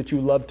things that you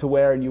love to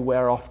wear and you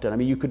wear often. I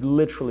mean, you could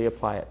literally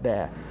apply it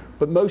there.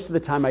 But most of the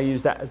time I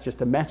use that as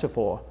just a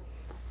metaphor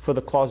for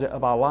the closet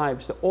of our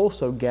lives that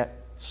also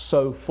get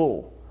so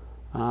full.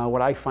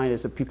 What I find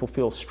is that people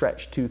feel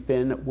stretched too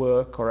thin at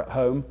work or at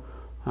home.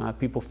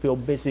 People feel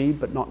busy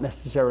but not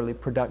necessarily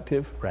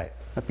productive. Right.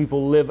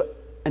 People live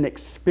an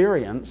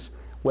experience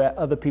where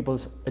other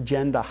people's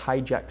agenda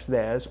hijacks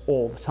theirs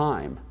all the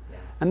time. Yeah.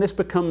 And this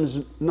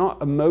becomes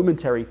not a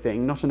momentary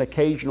thing, not an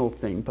occasional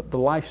thing, but the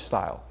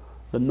lifestyle,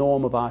 the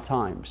norm of our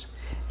times.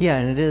 Yeah,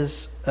 and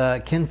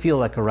it can feel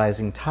like a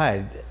rising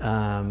tide.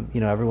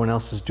 Everyone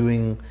else is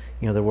doing,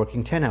 they're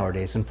working 10-hour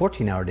days and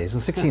 14-hour days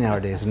and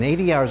 16-hour days and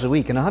 80 hours a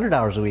week and 100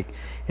 hours a week.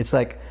 It's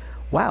like,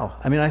 wow.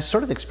 I mean, I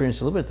sort of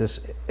experienced a little bit of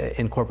this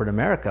in corporate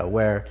America,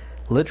 where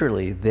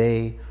literally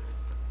they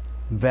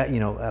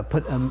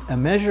put a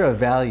measure of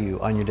value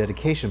on your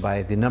dedication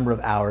by the number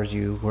of hours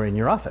you were in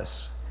your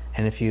office.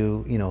 And if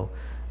you,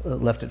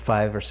 left at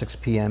 5 or 6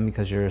 p.m.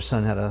 because your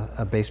son had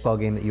a baseball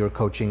game that you were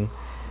coaching,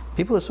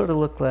 people would sort of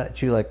look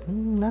at you like,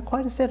 not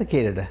quite as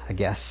dedicated, I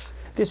guess.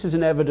 This is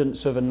an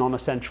evidence of a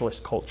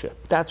non-essentialist culture.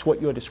 That's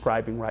what you're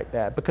describing right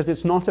there, because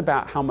it's not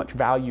about how much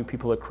value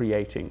people are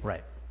creating.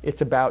 Right.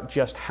 It's about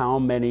just how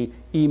many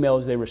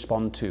emails they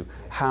respond to,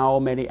 how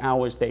many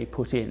hours they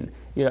put in.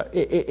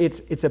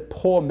 It's a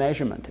poor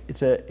measurement.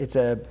 It's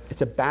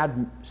a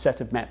bad set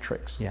of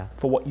metrics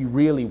for what you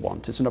really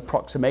want. It's an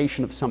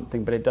approximation of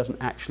something, but it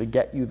doesn't actually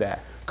get you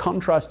there.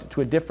 Contrast it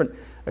to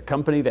a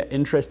company that's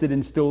interested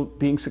in still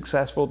being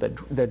successful.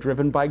 They're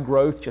driven by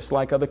growth, just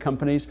like other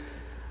companies.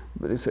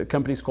 This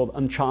company's called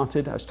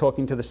Uncharted. I was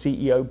talking to the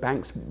CEO,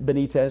 Banks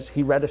Benitez.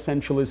 He read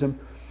Essentialism.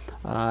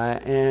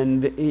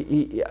 And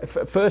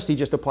first he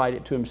just applied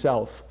it to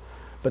himself,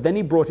 but then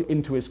he brought it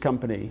into his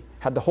company,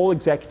 had the whole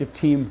executive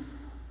team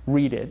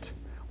read it.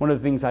 One of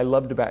the things I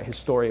loved about his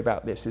story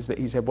about this is that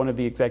he said one of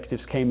the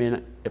executives came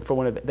in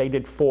for they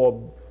did 4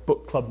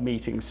 book club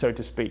meetings, so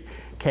to speak,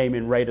 came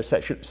in, read a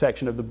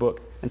section of the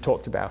book and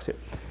talked about it.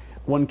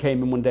 One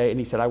came in one day and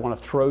he said, I want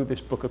to throw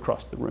this book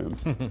across the room.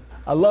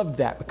 I loved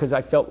that because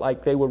I felt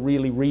like they were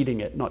really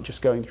reading it, not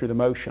just going through the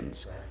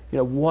motions.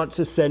 What's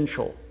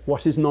essential?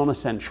 What is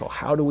non-essential?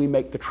 How do we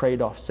make the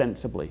trade-off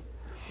sensibly?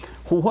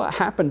 Well, what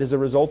happened as a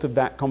result of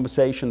that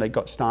conversation they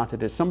got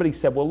started is somebody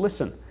said, well,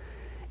 listen,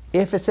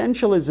 if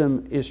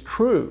essentialism is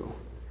true,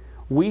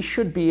 we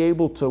should be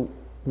able to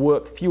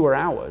work fewer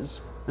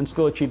hours and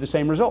still achieve the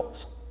same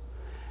results.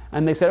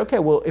 And they said, okay,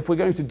 well, if we're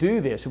going to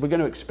do this, if we're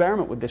going to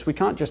experiment with this, we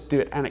can't just do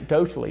it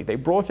anecdotally. They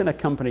brought in a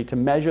company to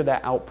measure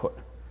their output.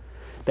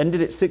 Then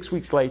did it 6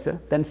 weeks later,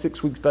 then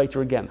 6 weeks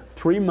later again.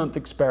 3-month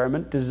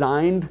experiment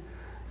designed,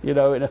 in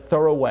a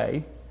thorough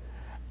way.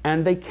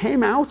 And they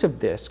came out of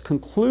this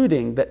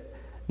concluding that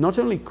not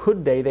only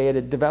could they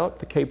had developed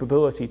the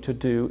capability to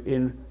do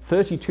in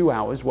 32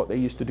 hours what they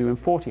used to do in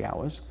 40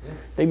 hours. Yeah.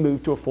 They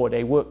moved to a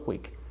 4-day work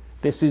week.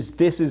 This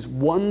is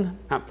one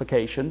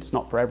application, it's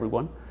not for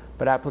everyone,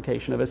 but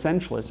application of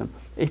essentialism.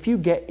 If you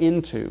get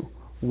into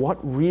what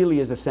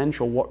really is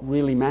essential, what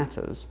really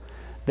matters,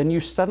 then you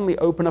suddenly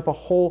open up a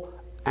whole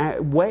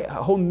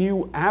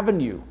new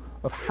avenue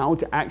of how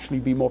to actually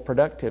be more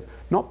productive,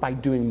 not by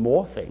doing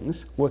more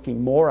things,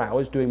 working more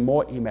hours, doing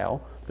more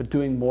email, but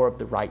doing more of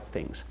the right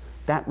things.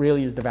 That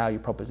really is the value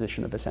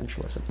proposition of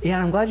essentialism. Yeah,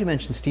 and I'm glad you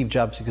mentioned Steve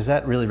Jobs, because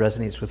that really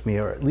resonates with me,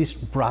 or at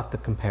least brought the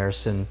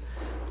comparison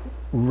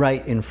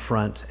right in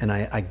front, and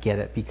I get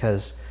it,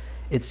 because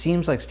it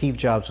seems like Steve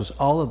Jobs was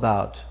all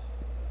about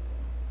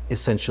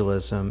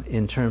essentialism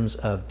in terms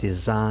of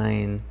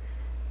design,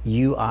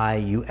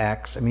 UI,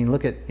 UX. I mean,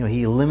 look at,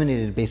 he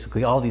eliminated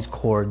basically all these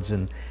chords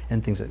and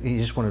things. He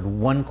just wanted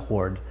one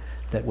chord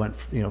that went,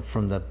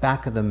 from the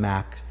back of the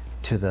Mac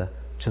to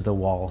the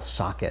wall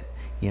socket,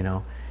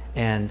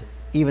 and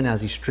even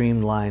as he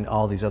streamlined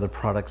all these other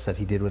products that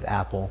he did with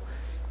Apple,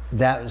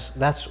 that's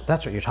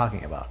what you're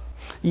talking about.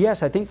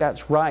 Yes, I think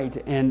that's right.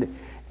 And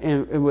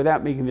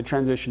without making the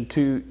transition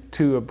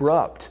too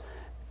abrupt,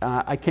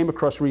 I came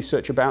across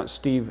research about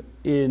Steve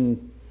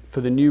for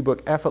the new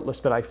book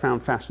Effortless that I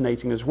found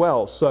fascinating as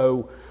well.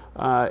 So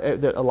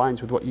that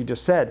aligns with what you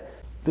just said.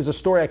 There's a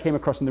story I came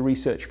across in the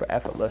research for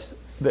Effortless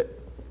that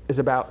is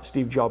about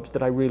Steve Jobs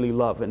that I really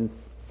love and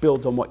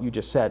builds on what you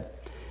just said.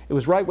 It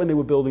was right when they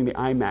were building the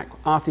iMac,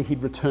 after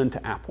he'd returned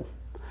to Apple.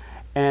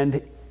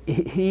 And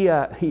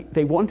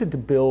they wanted to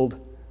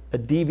build a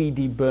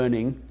DVD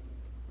burning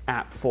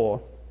app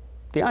for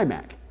the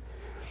iMac.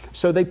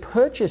 So they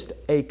purchased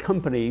a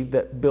company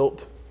that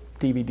built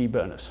DVD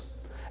burners.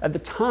 At the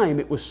time,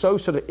 it was so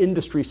sort of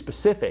industry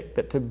specific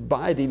that to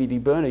buy a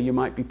DVD burner, you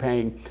might be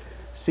paying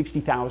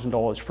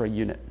 $60,000 for a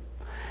unit.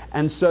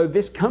 And so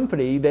this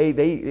company,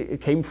 they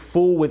came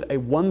full with a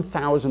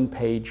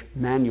 1,000-page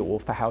manual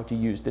for how to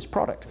use this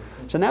product.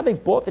 So now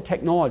they've bought the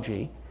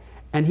technology,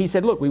 and he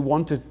said, look, we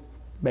want to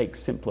make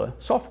simpler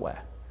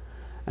software.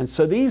 And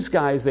so these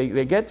guys,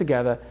 they get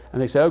together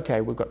and they say,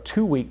 okay, we've got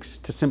 2 weeks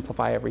to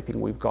simplify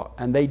everything we've got.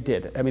 And they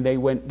did. I mean, they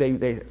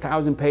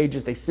 1,000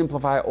 pages, they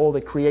simplify it all,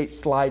 they create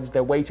slides,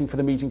 they're waiting for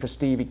the meeting for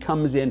Steve. He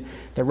comes in,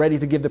 they're ready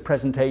to give the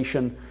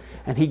presentation.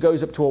 And he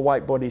goes up to a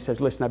whiteboard and he says,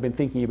 listen, I've been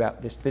thinking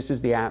about this. This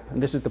is the app,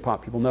 and this is the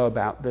part people know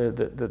about.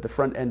 The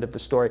front end of the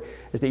story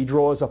is that he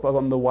draws up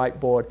on the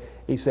whiteboard.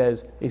 He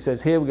says,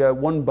 here we go,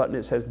 one button,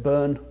 it says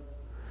burn.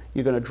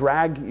 You're going to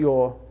drag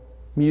your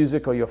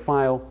music or your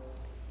file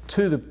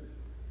to the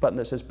button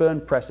that says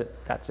burn, press it,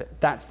 that's it.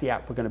 That's the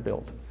app we're going to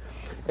build.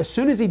 As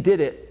soon as he did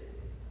it,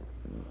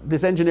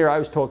 this engineer I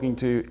was talking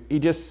to, he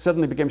just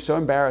suddenly became so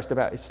embarrassed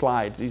about his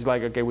slides. He's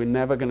like, okay, we're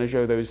never going to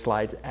show those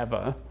slides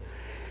ever.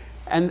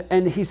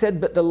 And he said,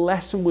 but the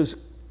lesson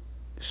was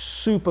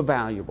super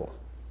valuable.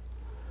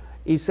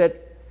 He said,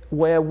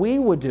 where we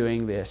were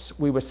doing this,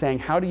 we were saying,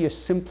 how do you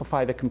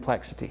simplify the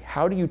complexity?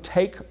 How do you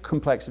take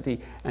complexity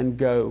and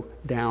go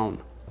down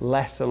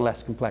less and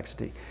less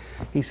complexity?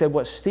 He said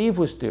what Steve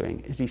was doing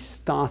is he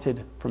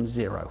started from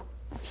zero.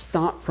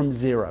 Start from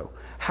zero.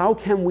 How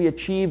can we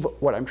achieve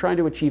what I'm trying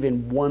to achieve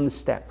in one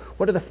step?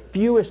 What are the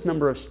fewest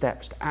number of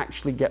steps to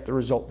actually get the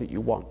result that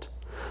you want?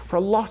 For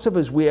a lot of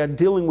us, we are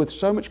dealing with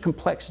so much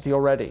complexity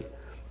already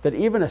that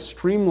even a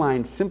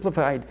streamlined,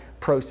 simplified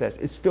process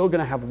is still going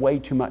to have way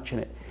too much in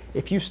it.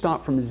 If you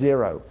start from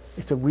zero,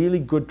 it's a really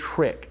good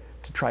trick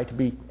to try to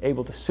be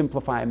able to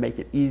simplify and make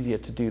it easier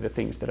to do the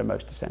things that are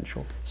most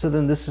essential. So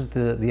then this is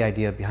the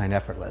idea behind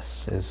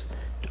Effortless, is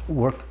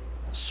work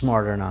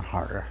smarter, not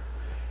harder.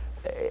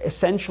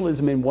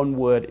 Essentialism in one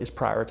word is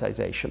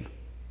prioritization.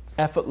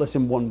 Effortless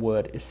in one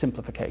word is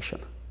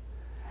simplification.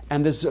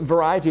 And there's a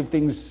variety of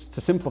things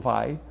to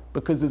simplify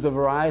because there's a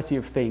variety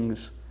of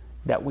things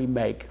that we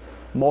make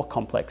more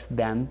complex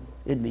than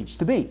it needs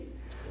to be.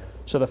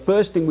 So the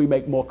first thing we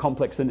make more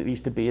complex than it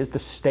needs to be is the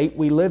state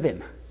we live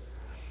in.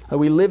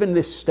 We live in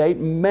this state,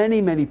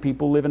 many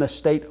people live in a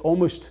state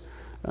almost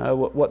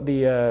what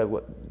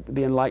the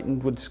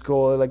enlightened would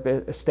score like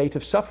a state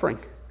of suffering.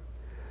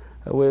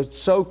 We're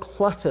so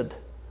cluttered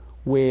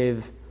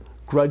with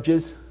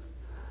grudges,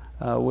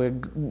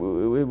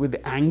 with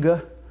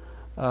anger,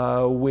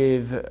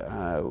 with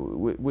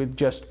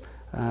just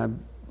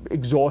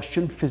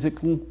exhaustion,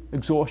 physical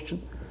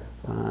exhaustion.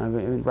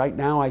 Right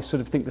now I sort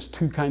of think there's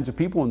two kinds of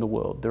people in the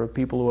world. There are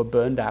people who are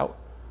burned out,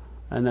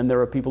 and then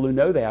there are people who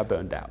know they are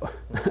burned out.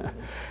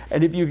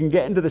 And if you can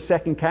get into the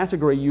second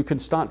category, you can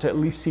start to at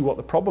least see what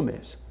the problem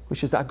is,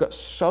 which is that I've got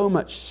so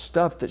much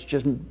stuff that's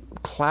just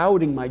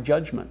clouding my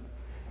judgment.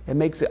 It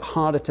makes it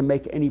harder to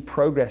make any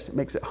progress. It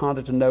makes it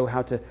harder to know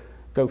how to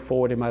go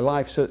forward in my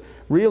life. So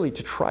really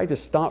to try to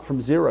start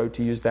from zero,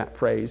 to use that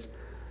phrase,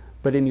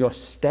 but in your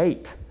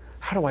state,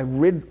 how do I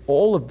rid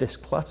all of this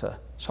clutter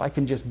so I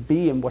can just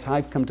be in what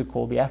I've come to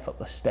call the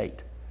effortless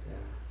state?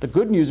 The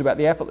good news about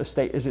the effortless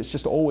state is it's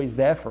just always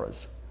there for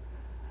us.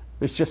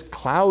 It's just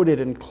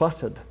clouded and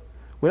cluttered.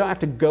 We don't have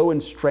to go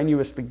and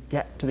strenuously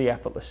get to the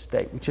effortless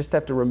state. We just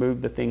have to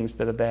remove the things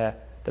that are there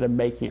that are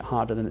making it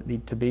harder than it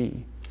needs to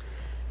be.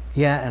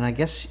 Yeah, and I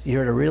guess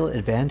you're at a real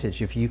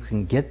advantage if you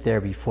can get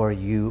there before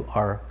you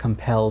are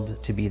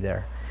compelled to be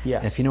there. Yes.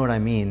 And if you know what I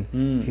mean,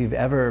 if you've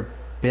ever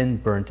been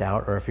burnt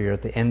out, or if you're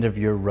at the end of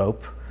your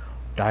rope,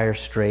 dire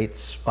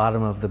straits,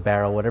 bottom of the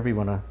barrel, whatever you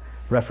want to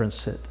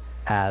reference it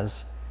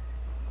as,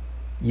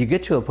 you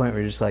get to a point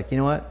where you're just like, you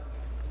know what,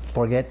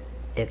 forget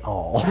it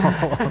all,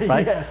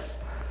 right?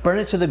 Yes. Burn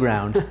it to the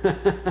ground,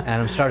 and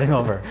I'm starting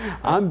over.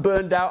 I'm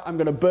burned out, I'm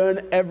going to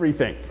burn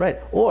everything. Right,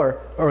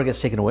 or it gets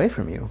taken away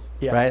from you,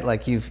 yes. right?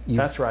 Like you've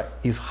That's right.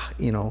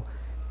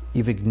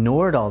 You've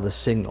ignored all the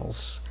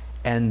signals,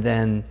 and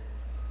then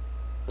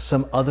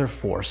some other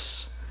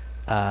force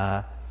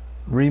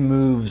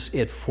removes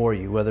it for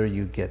you, whether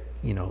you get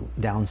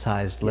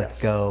downsized, let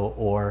Yes. go,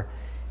 or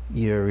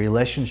your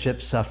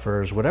relationship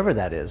suffers, whatever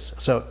that is.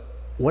 So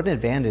what an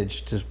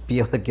advantage to be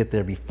able to get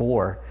there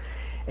before.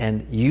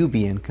 and you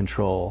be in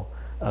control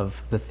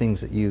of the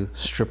things that you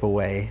strip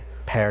away,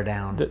 pare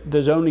down.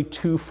 There's only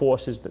two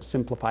forces that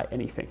simplify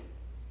anything.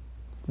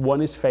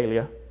 One is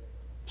failure.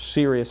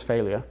 Serious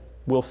failure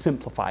will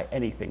simplify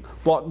anything.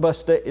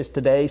 Blockbuster is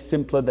today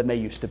simpler than they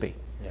used to be,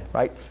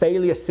 right?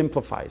 Failure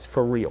simplifies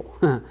for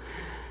real.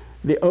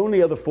 The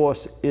only other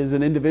force is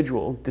an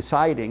individual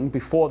deciding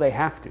before they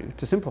have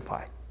to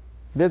simplify.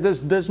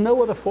 There's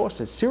no other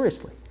forces,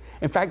 seriously.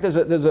 In fact,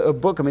 there's a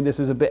book, I mean, this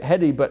is a bit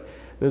heady, but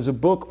there's a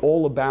book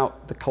all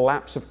about the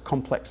collapse of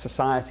complex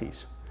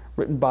societies,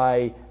 written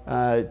by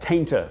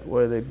Tainter,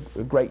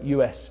 the great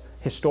US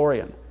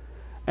historian.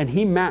 And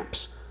he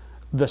maps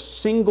the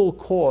single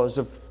cause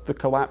of the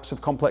collapse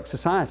of complex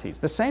societies.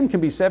 The same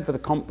can be said for the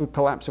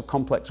collapse of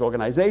complex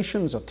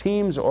organizations or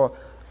teams or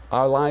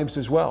our lives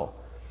as well.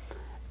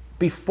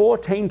 Before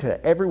Tainter,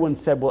 everyone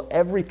said, well,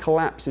 every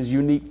collapse is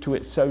unique to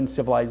its own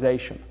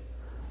civilization.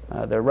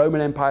 The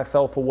Roman Empire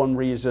fell for one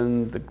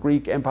reason, the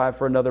Greek Empire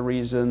for another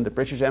reason, the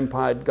British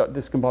Empire got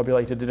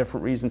discombobulated a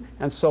different reason,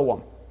 and so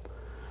on.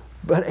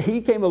 But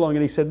he came along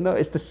and he said, no,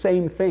 it's the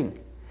same thing.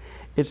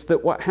 It's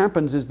that what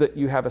happens is that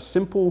you have a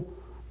simple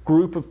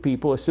group of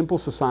people, a simple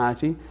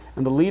society,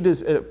 and the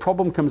leaders, a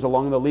problem comes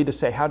along and the leaders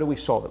say, how do we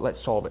solve it? Let's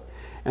solve it.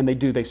 And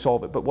they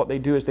solve it. But what they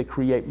do is they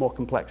create more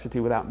complexity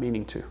without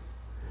meaning to.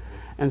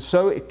 And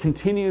so it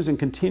continues and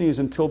continues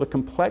until the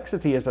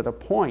complexity is at a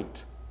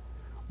point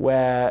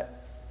where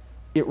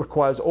it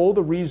requires all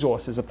the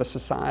resources of the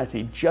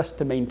society just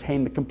to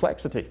maintain the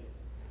complexity.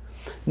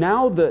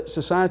 Now the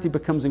society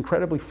becomes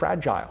incredibly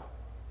fragile,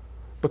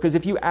 because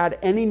if you add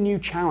any new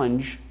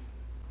challenge,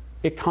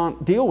 it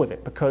can't deal with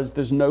it because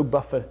there's no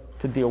buffer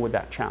to deal with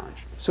that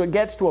challenge. So it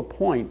gets to a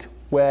point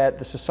where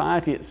the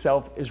society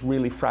itself is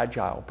really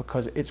fragile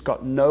because it's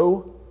got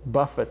no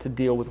buffer to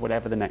deal with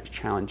whatever the next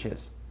challenge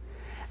is.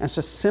 And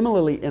so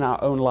similarly in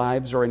our own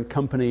lives or in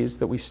companies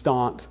that we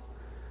start,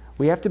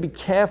 we have to be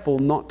careful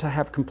not to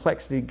have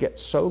complexity get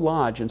so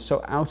large and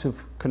so out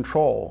of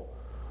control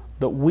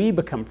that we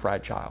become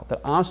fragile,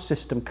 that our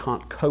system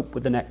can't cope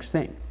with the next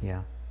thing.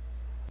 Yeah.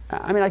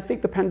 I mean, I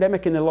think the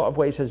pandemic in a lot of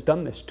ways has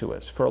done this to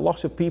us. For a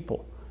lot of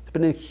people, there's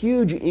been a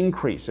huge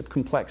increase of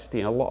complexity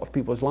in a lot of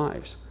people's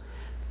lives.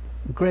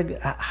 Greg,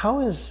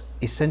 how is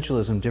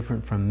essentialism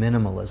different from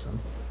minimalism?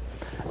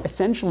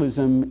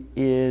 Essentialism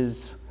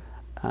is,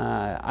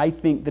 I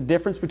think the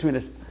difference between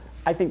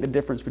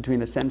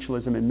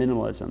essentialism and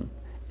minimalism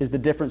is the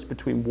difference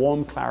between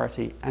warm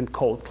clarity and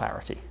cold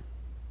clarity.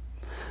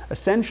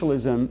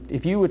 Essentialism,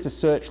 if you were to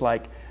search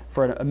like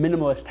for a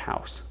minimalist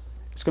house,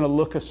 it's going to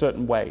look a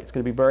certain way. It's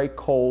going to be very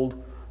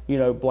cold, you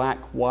know, black,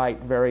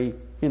 white, very,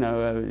 you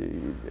know,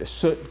 a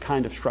certain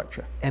kind of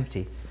structure.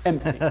 Empty.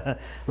 Empty.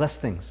 Less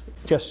things.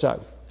 Just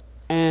so.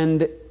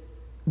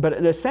 But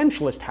an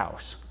essentialist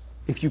house,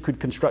 if you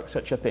could construct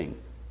such a thing,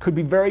 could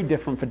be very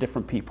different for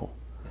different people.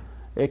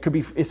 It could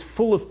be, it's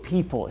full of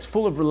people, it's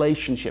full of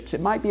relationships.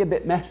 It might be a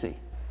bit messy.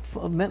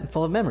 Full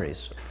of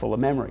memories. It's full of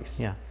memories.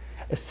 Yeah.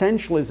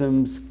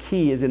 Essentialism's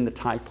key is in the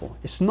title.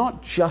 It's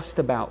not just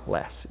about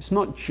less. It's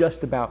not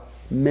just about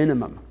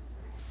minimum.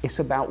 It's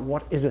about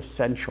what is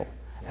essential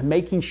and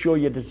making sure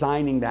you're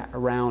designing that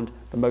around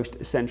the most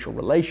essential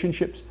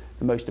relationships,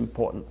 the most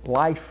important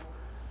life,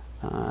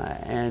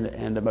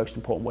 and the most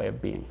important way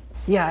of being.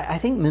 Yeah, I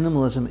think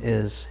minimalism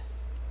is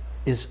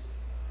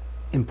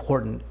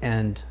important,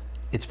 and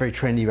it's very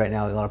trendy right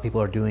now. A lot of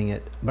people are doing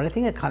it, but I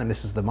think it kind of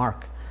misses the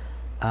mark.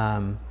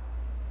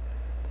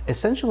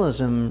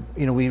 Essentialism,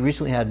 you know, we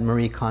recently had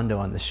Marie Kondo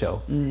on the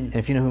show, and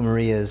if you know who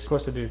Marie is, of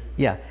course I do.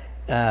 Yeah,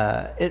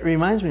 it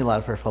reminds me a lot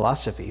of her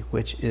philosophy,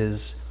 which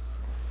is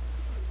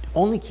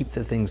only keep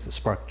the things that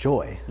spark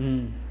joy,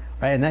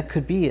 right? And that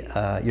could be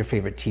your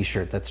favorite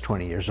T-shirt that's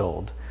 20 years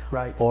old,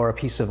 right? Or a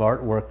piece of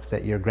artwork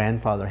that your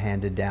grandfather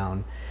handed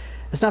down.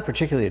 It's not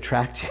particularly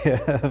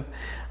attractive,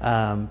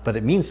 but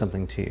it means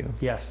something to you.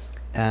 Yes.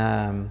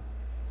 And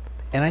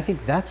I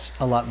think that's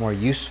a lot more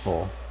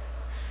useful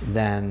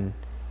than,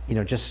 you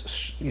know,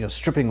 just, you know,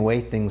 stripping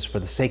away things for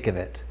the sake of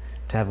it,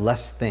 to have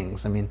less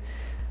things. I mean,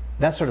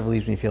 that sort of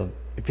leaves me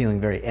feeling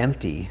very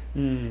empty,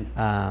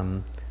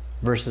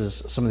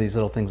 versus some of these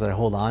little things that I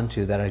hold on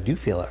to that I do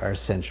feel are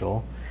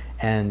essential,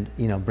 and,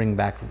 you know, bring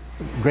back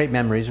great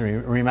memories,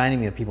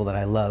 reminding me of people that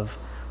I love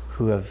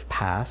who have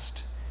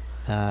passed.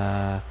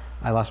 I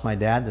lost my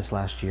dad this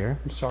last year.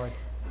 I'm sorry.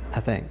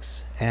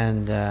 Thanks.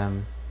 And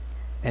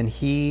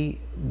he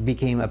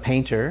became a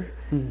painter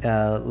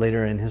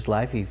later in his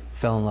life. He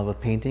fell in love with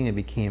painting. It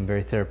became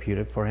very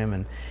therapeutic for him.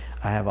 And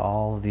I have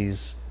all of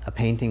these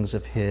paintings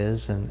of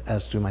his, and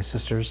as do my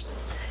sisters.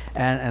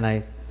 And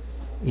I,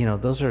 you know,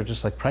 those are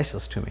just like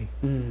priceless to me,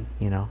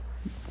 you know.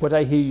 What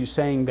I hear you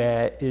saying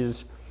there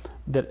is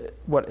that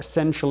what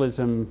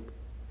essentialism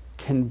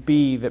can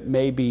be that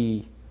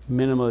maybe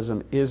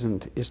minimalism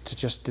isn't, is to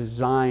just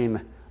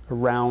design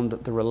around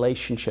the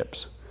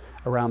relationships,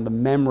 around the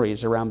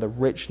memories, around the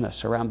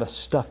richness, around the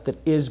stuff that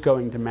is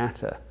going to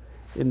matter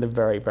in the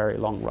very, very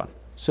long run.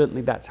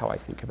 Certainly that's how I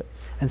think of it.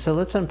 And so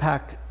let's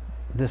unpack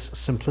this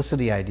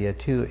simplicity idea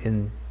too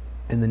in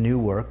the new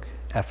work,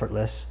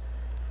 Effortless.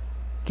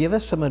 give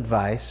us some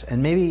advice,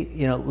 and maybe,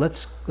 you know,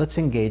 let's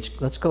engage.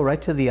 Let's go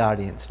right to the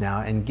audience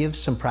now and give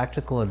some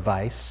practical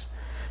advice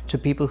to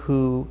people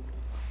who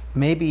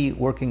may be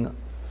working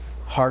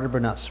harder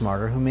but not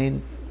smarter, who may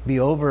be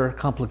over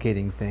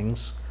complicating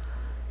things.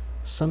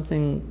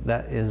 Something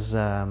that is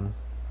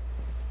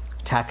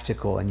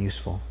tactical and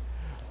useful.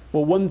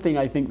 Well, one thing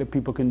I think that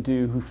people can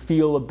do who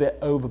feel a bit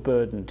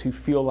overburdened, who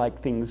feel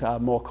like things are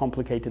more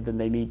complicated than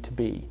they need to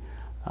be,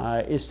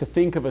 is to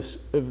think of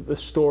the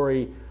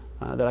story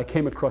that I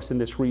came across in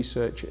this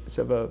research. It's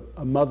of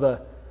a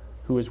mother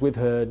who was with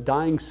her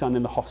dying son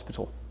in the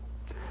hospital.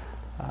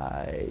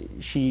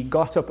 She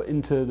got up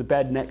into the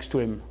bed next to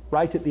him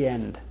right at the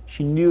end.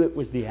 She knew it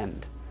was the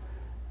end.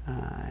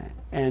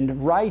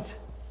 And right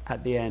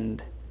at the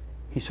end,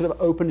 he sort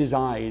of opened his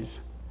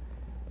eyes,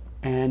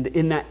 and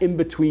in that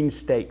in-between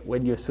state,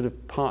 when you're sort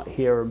of part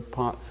here and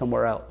part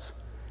somewhere else,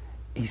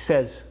 he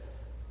says,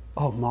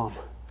 "Oh, Mom,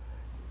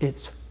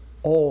 it's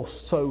all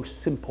so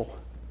simple.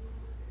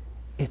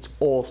 It's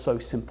all so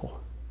simple."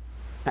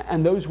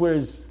 And those were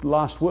his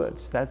last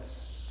words.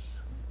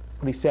 That's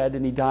what he said,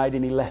 and he died,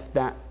 and he left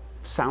that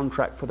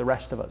soundtrack for the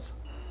rest of us.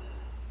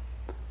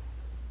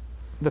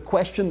 The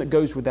question that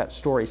goes with that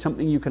story,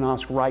 something you can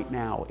ask right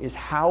now, is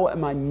how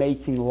am I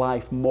making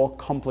life more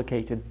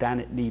complicated than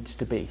it needs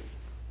to be?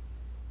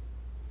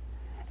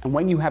 And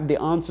when you have the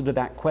answer to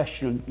that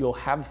question, you'll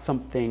have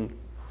something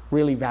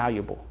really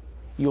valuable.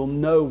 You'll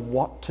know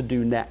what to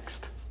do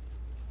next.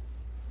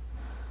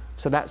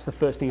 So that's the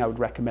first thing I would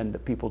recommend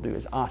that people do,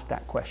 is ask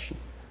that question.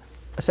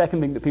 A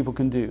second thing that people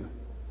can do,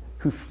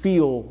 who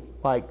feel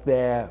like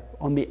they're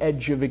on the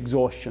edge of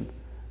exhaustion,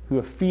 who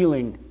are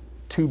feeling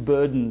too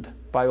burdened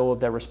by all of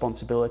their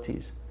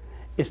responsibilities,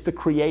 is to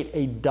create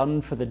a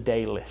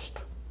done-for-the-day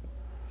list.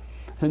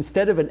 So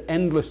instead of an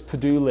endless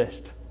to-do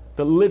list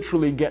that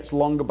literally gets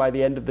longer by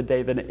the end of the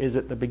day than it is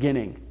at the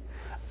beginning,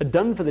 a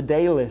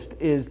done-for-the-day list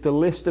is the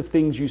list of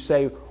things you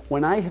say,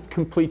 when I have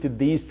completed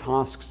these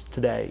tasks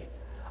today,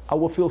 I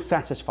will feel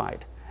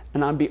satisfied,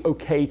 and I'll be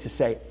okay to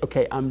say,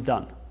 okay, I'm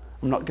done.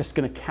 I'm not just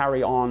going to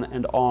carry on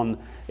and on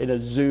in a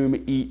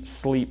Zoom, eat,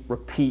 sleep,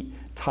 repeat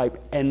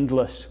type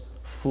endless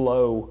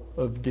flow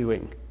of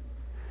doing.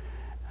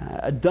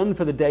 A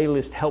done-for-the-day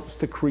list helps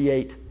to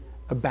create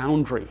a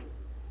boundary.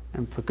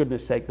 And for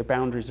goodness sake, the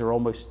boundaries are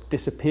almost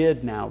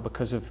disappeared now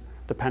because of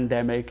the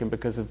pandemic and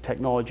because of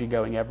technology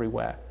going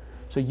everywhere.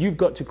 So you've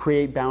got to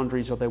create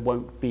boundaries or there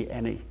won't be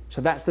any. So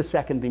that's the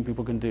second thing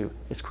people can do,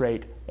 is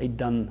create a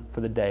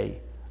done-for-the-day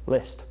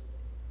list.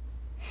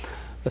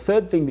 The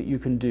third thing that you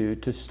can do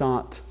to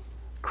start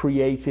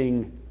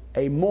creating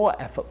a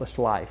more effortless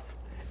life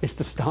is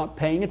to start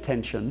paying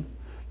attention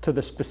to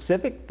the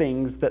specific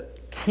things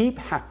that keep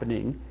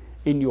happening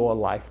in your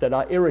life that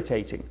are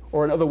irritating,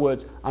 or in other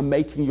words, are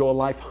making your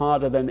life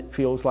harder than it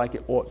feels like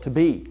it ought to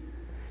be.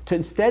 So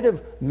instead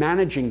of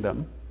managing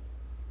them,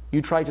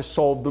 you try to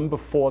solve them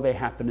before they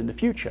happen in the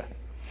future.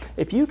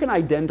 If you can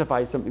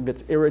identify something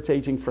that's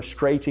irritating,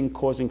 frustrating,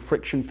 causing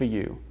friction for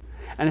you,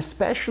 and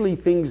especially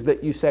things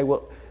that you say,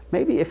 well,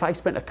 maybe if I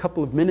spent a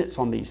couple of minutes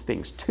on these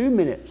things, 2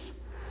 minutes,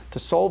 to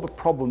solve a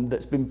problem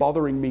that's been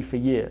bothering me for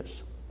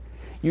years,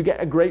 you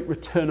get a great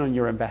return on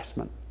your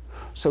investment.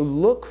 So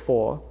look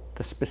for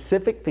the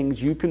specific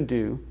things you can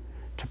do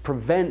to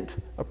prevent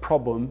a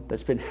problem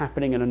that's been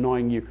happening and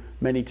annoying you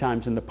many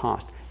times in the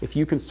past. If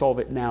you can solve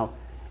it now,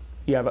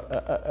 you have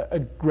a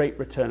great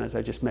return, as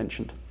I just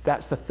mentioned.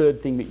 That's the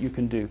third thing that you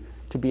can do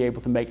to be able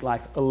to make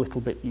life a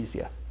little bit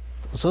easier.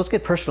 So let's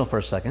get personal for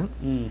a second.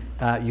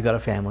 You got a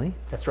family.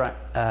 That's right.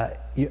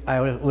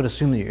 I would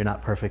assume that you're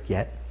not perfect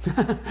yet.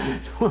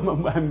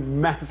 I'm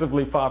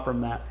massively far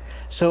from that.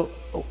 So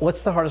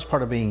what's the hardest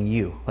part of being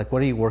you? Like,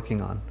 what are you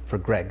working on for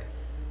Greg?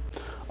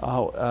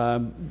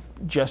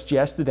 Just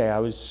yesterday I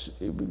was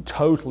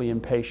totally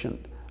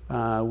impatient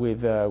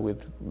with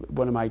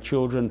one of my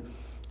children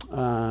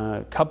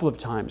a couple of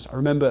times. I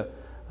remember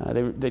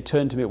they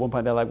turned to me at one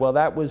point, they're like, well,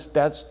 that's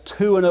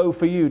 2-0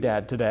 for you,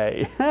 Dad,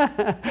 today.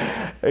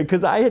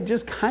 Because I had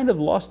just kind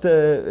of lost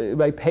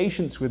my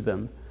patience with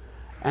them.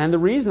 And the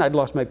reason I'd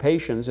lost my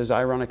patience, as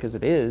ironic as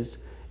it is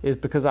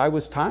because I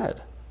was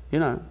tired. You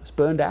know, I was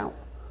burned out.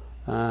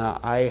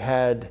 I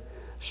had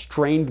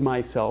strained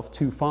myself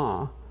too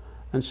far.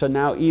 And so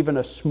now even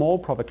a small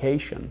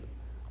provocation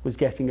was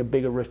getting a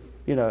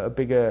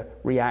bigger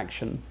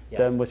reaction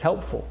than was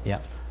helpful. Yeah,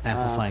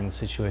 amplifying the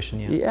situation.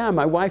 Yeah,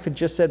 my wife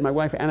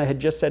Anna had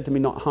just said to me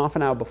not half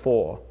an hour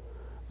before,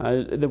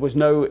 there was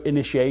no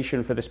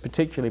initiation for this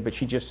particularly, but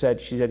she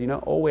said, you know,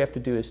 all we have to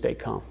do is stay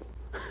calm.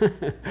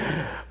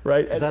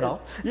 Right? Is that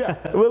all? Yeah,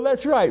 well,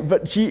 that's right.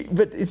 But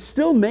it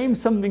still named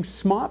something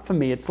smart for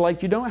me. It's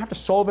like, you don't have to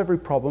solve every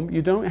problem.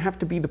 You don't have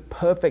to be the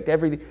perfect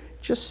everything.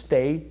 Just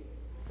stay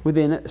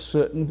within a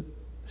certain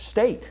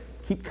state.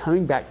 Keep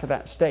coming back to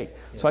that state.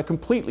 Yeah. So I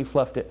completely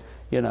fluffed it,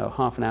 you know,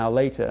 half an hour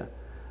later.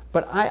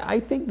 But I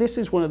think this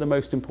is one of the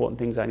most important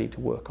things I need to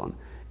work on,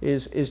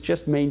 is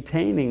just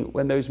maintaining,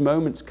 when those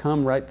moments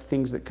come, right, the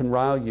things that can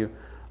rile you,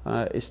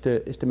 is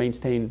to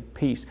maintain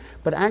peace.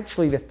 But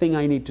actually the thing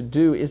I need to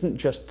do isn't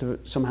just to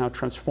somehow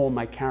transform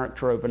my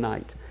character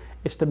overnight.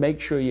 It's to make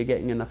sure you're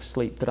getting enough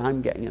sleep, that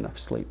I'm getting enough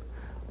sleep.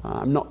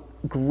 I'm not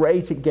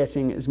great at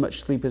getting as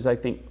much sleep as I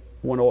think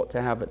one ought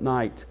to have at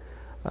night,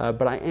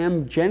 but I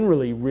am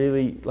generally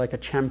really like a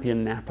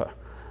champion napper.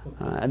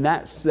 And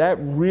that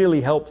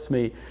really helps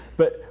me.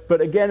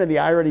 But again, and the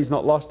irony is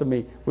not lost on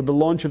me, with the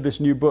launch of this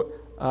new book,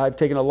 I've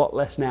taken a lot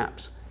less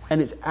naps,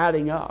 and it's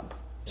adding up.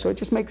 So it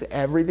just makes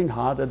everything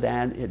harder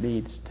than it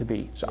needs to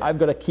be. So I've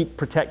got to keep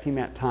protecting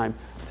that time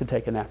to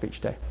take a nap each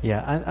day.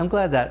 Yeah, I'm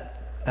glad that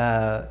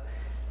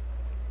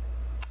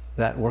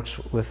that works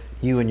with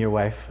you and your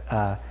wife.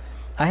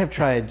 I have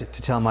tried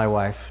to tell my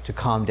wife to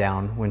calm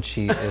down when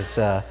she is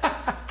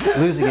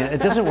losing it.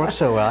 It doesn't work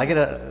so well. I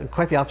get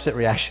quite the opposite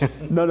reaction.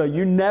 No,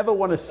 you never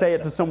want to say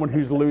it to someone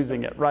who's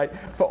losing it, right?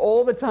 For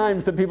all the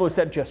times that people have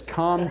said, just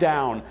calm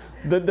down,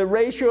 the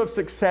ratio of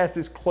success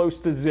is close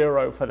to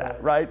 0 for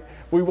that, right?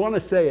 We want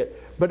to say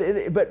it.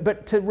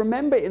 But to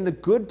remember in the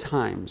good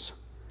times,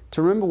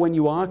 to remember when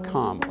you are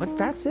calm, like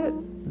that's it.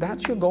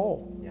 That's your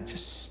goal. Yeah.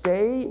 Just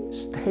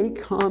stay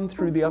calm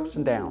through the ups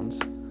and downs,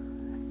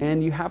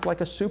 and you have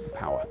like a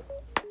superpower.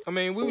 I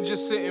mean, we were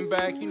just sitting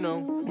back, you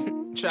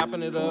know,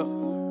 chopping it up,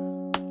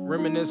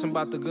 reminiscing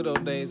about the good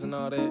old days and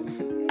all that.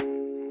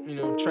 You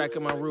know,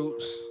 tracking my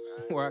roots,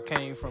 where I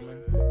came from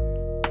and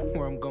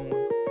where I'm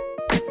going.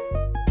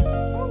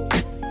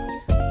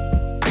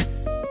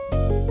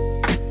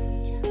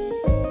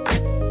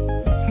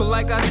 But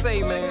like I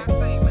say, man,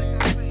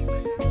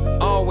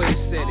 always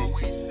said it.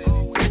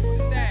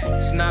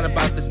 It's not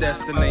about the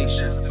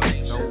destination.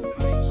 Nope.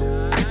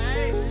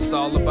 It's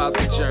all about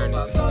the journey.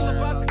 It's all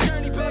about the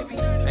journey, baby.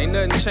 Ain't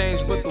nothing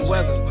changed but the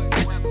weather.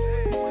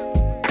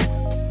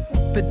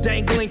 The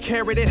dangling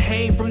carrot that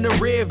hang from the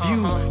rear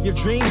view. Your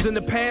dreams in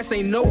the past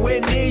ain't nowhere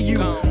near you.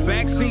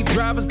 Backseat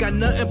drivers got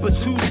nothing but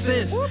 2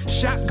 cents.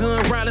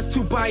 Shotgun riders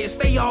too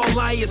biased, they all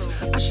liars.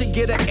 I should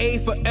get an A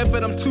for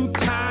effort, I'm too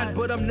tired,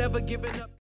 but I'm never giving up.